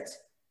spirit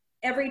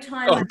every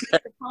time I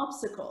get the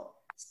popsicle.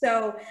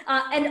 So,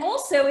 and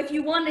also, if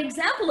you want an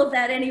example of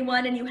that,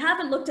 anyone, and you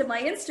haven't looked at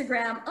my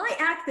Instagram, I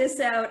act this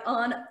out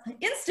on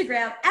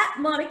Instagram at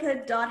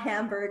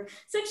monica.hamburg.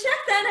 So check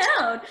that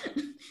out.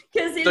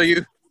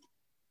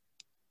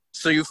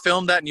 So you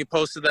filmed that and you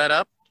posted that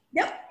up?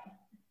 Yep.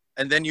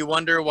 And then you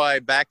wonder why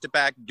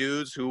back-to-back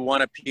dudes who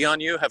want to pee on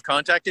you have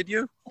contacted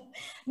you?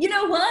 You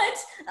know what?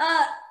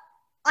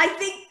 I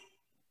think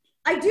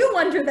I do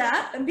wonder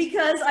that,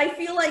 because I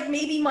feel like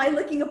maybe my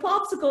licking a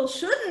popsicle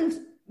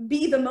shouldn't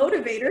be the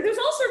motivator. There's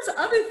all sorts of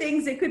other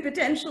things that could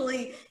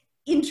potentially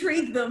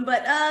intrigue them,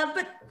 but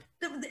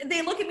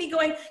they look at me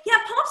going, yeah,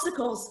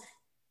 popsicles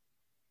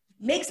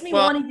makes me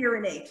want to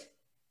urinate.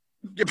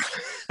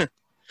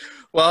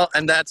 Well,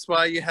 and that's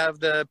why you have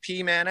the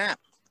P-Man app.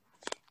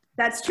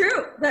 That's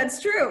true.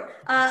 That's true.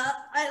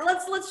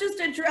 Let's just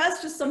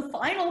address just some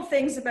final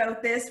things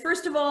about this.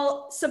 First of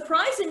all,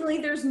 surprisingly,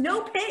 there's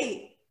no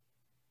pay.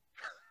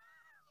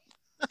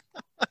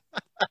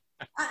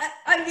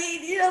 I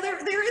mean, you know,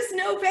 there is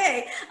no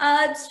pay.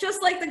 It's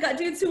just like the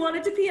dudes who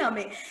wanted to pee on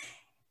me.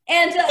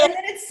 And then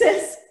it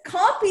says,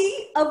 copy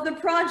of the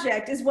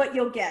project is what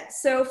you'll get.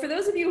 So for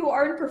those of you who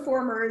aren't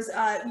performers,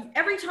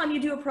 every time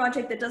you do a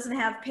project that doesn't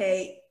have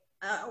pay,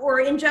 or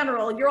in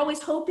general, you're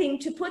always hoping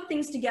to put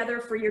things together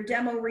for your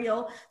demo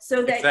reel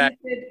so that you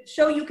could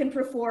show you can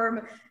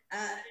perform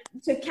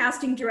to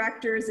casting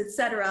directors,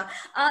 etc.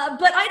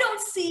 But I don't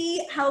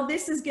see how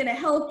this is going to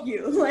help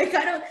you. Like,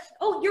 I don't,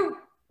 oh,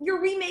 you're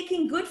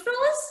remaking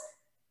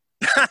Goodfellas?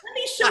 Let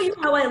me show you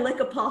how I lick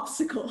a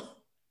popsicle.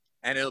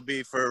 And it'll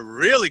be for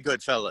really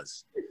good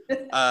fellas.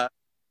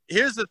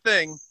 Here's the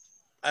thing.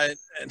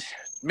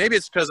 Maybe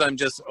it's because I'm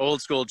just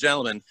old school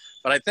gentleman,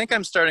 but I think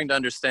I'm starting to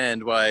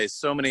understand why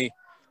so many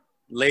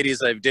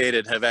ladies I've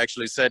dated have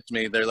actually said to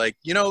me, they're like,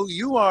 you know,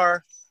 you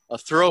are a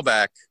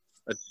throwback,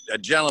 a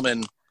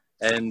gentleman,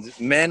 and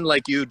men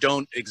like you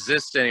don't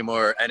exist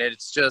anymore. And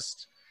it's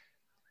just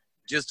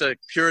a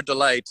pure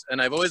delight.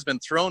 And I've always been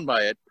thrown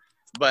by it.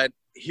 But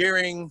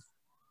hearing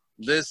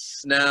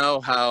this now,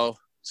 how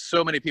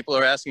so many people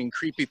are asking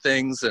creepy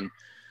things, and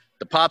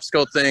the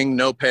popsicle thing,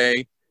 no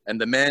pay,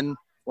 and the men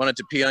wanted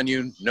to pee on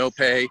you, no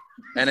pay.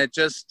 And it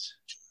just,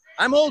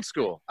 I'm old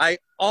school. I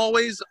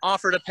always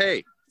offer to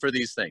pay for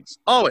these things,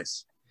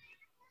 always.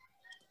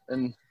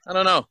 And I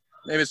don't know,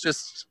 maybe it's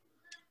just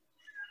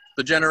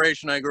the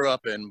generation I grew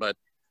up in, but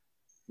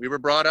we were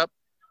brought up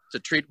to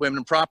treat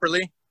women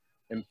properly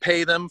and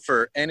pay them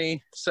for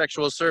any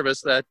sexual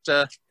service that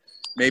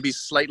may be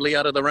slightly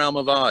out of the realm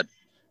of odd.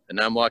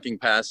 And I'm walking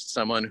past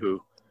someone who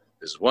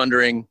is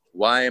wondering,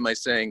 why am I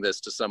saying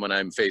this to someone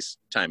I'm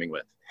FaceTiming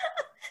with?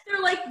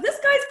 They're like, this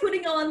guy's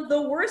putting on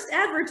the worst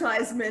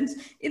advertisement.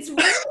 It's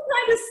really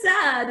kind of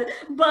sad,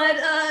 but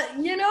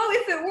you know,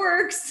 if it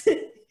works,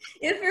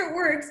 if it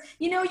works,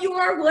 you know, you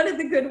are one of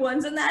the good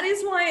ones, and that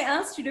is why I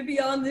asked you to be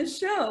on this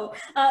show.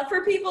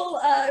 For people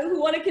who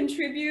want to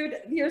contribute,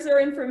 here's our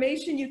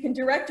information. You can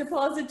direct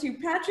deposit to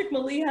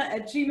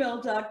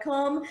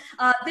patrickmaliha@gmail.com.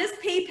 This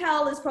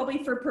PayPal is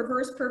probably for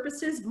perverse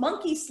purposes,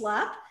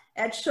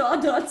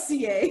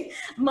 monkeyslap@shaw.ca.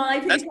 My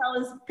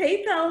PayPal is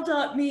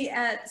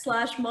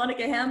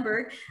paypal.me/Monica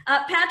Hamburg.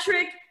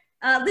 Patrick,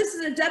 this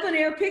is a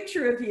debonair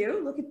picture of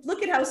you.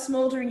 Look at how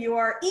smoldering you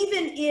are,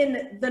 even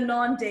in the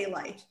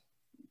non-daylight.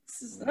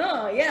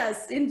 Oh,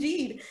 yes,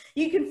 indeed.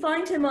 You can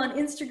find him on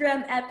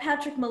Instagram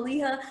 @Patrick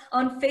Maliha,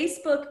 on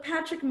Facebook,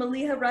 Patrick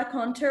Maliha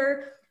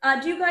Raconteur.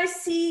 Do you guys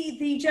see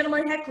the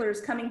Gentlemen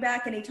Hecklers coming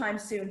back anytime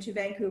soon to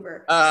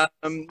Vancouver?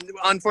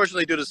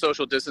 Unfortunately, due to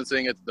social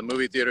distancing, it's the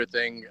movie theater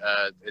thing.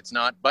 It's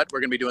not, but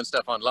we're going to be doing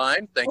stuff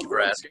online. Thank you for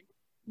asking.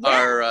 Yeah.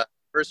 Our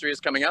anniversary is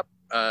coming up,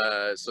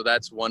 so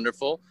that's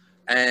wonderful.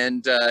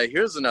 And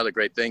here's another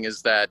great thing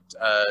is that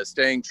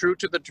staying true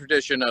to the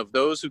tradition of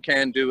those who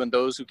can do and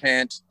those who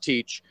can't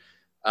teach.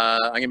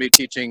 I'm going to be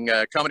teaching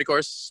a comedy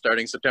course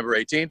starting September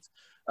 18th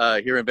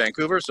here in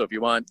Vancouver. So if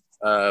you want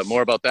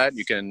more about that,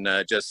 you can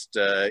just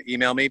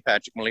email me,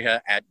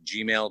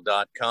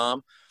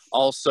 patrickmaliha@gmail.com.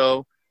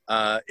 Also,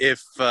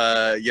 if,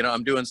 you know,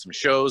 I'm doing some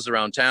shows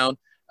around town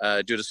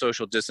due to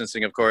social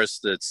distancing, of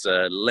course, it's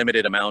a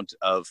limited amount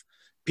of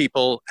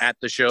people at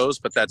the shows,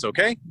 but that's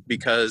okay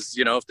because,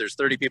 you know, if there's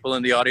 30 people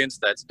in the audience,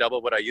 that's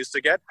double what I used to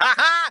get. Ha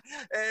ha!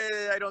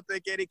 I don't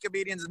think any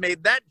comedians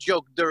made that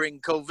joke during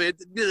COVID.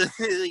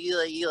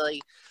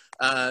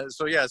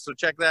 So yeah, so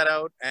check that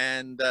out.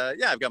 And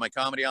yeah, I've got my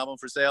comedy album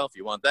for sale. If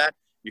you want that,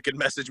 you can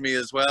message me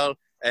as well.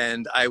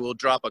 And I will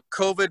drop a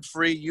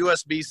COVID-free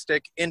USB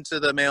stick into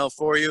the mail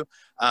for you.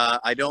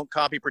 I don't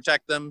copy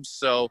protect them.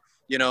 So,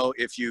 you know,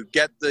 if you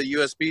get the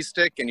USB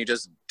stick and you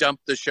just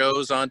dump the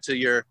shows onto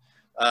your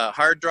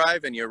hard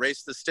drive and you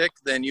erase the stick,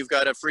 then you've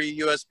got a free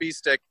USB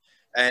stick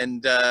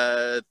and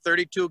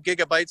 32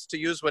 gigabytes to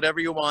use whatever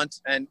you want.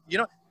 And, you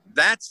know,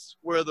 that's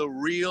where the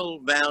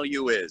real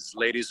value is,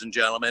 ladies and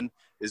gentlemen,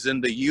 is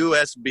in the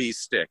USB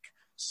stick.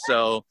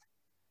 So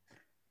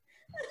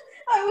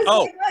I was like,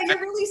 oh, you're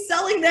really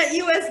selling that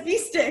USB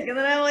stick, and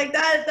then I'm like,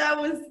 that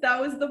was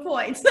the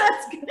point.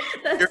 That's good.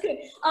 That's good.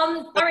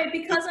 All right,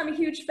 because I'm a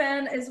huge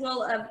fan as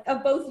well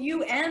of both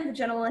you and the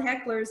Gentlemen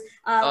Hecklers.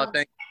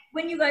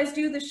 When you guys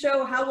do the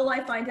show, how will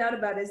I find out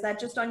about it? Is that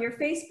just on your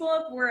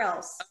Facebook? Where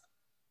else?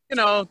 You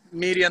know,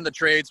 media and the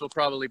trades will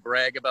probably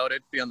brag about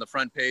it, be on the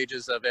front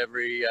pages of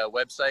every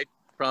website,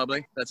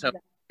 probably. That's how.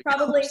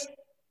 Probably.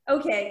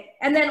 Okay.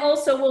 And then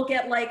also we'll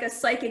get like a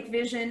psychic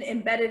vision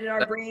embedded in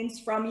our brains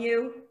from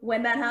you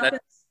when that happens.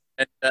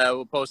 And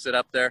we'll post it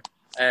up there.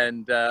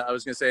 And I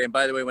was going to say, and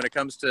by the way, when it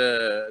comes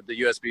to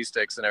the USB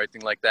sticks and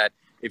everything like that,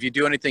 if you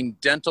do anything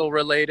dental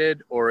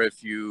related, or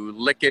if you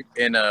lick it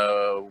in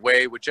a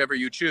way, whichever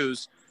you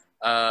choose,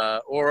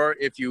 or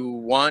if you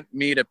want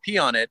me to pee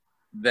on it,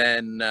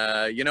 then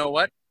you know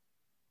what?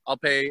 I'll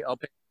pay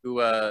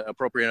you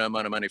appropriate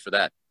amount of money for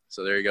that.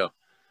 So there you go.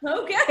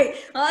 Okay,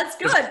 well, that's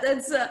good.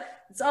 That's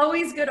it's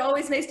always good.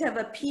 Always nice to have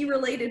a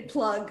pee-related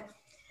plug.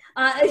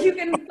 You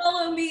can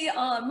follow me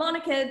on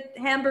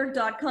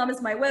monicahamburg.com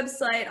is my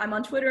website. I'm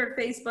on Twitter and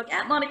Facebook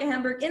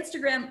 @MonicaHamburg,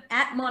 Instagram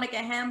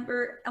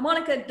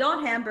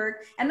 @MonicaHamburg,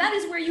 and that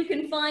is where you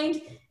can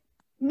find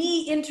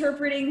me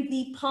interpreting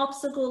the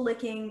popsicle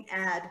licking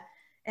ad.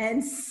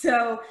 And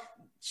so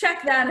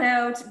check that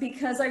out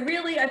because I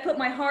put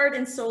my heart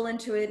and soul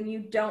into it, and you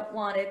don't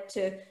want it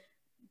to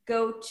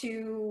go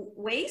to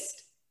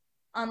waste,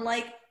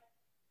 unlike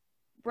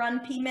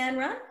Run P-Man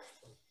Run.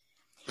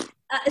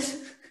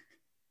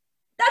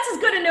 That's as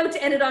good a note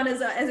to end it on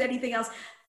as anything else.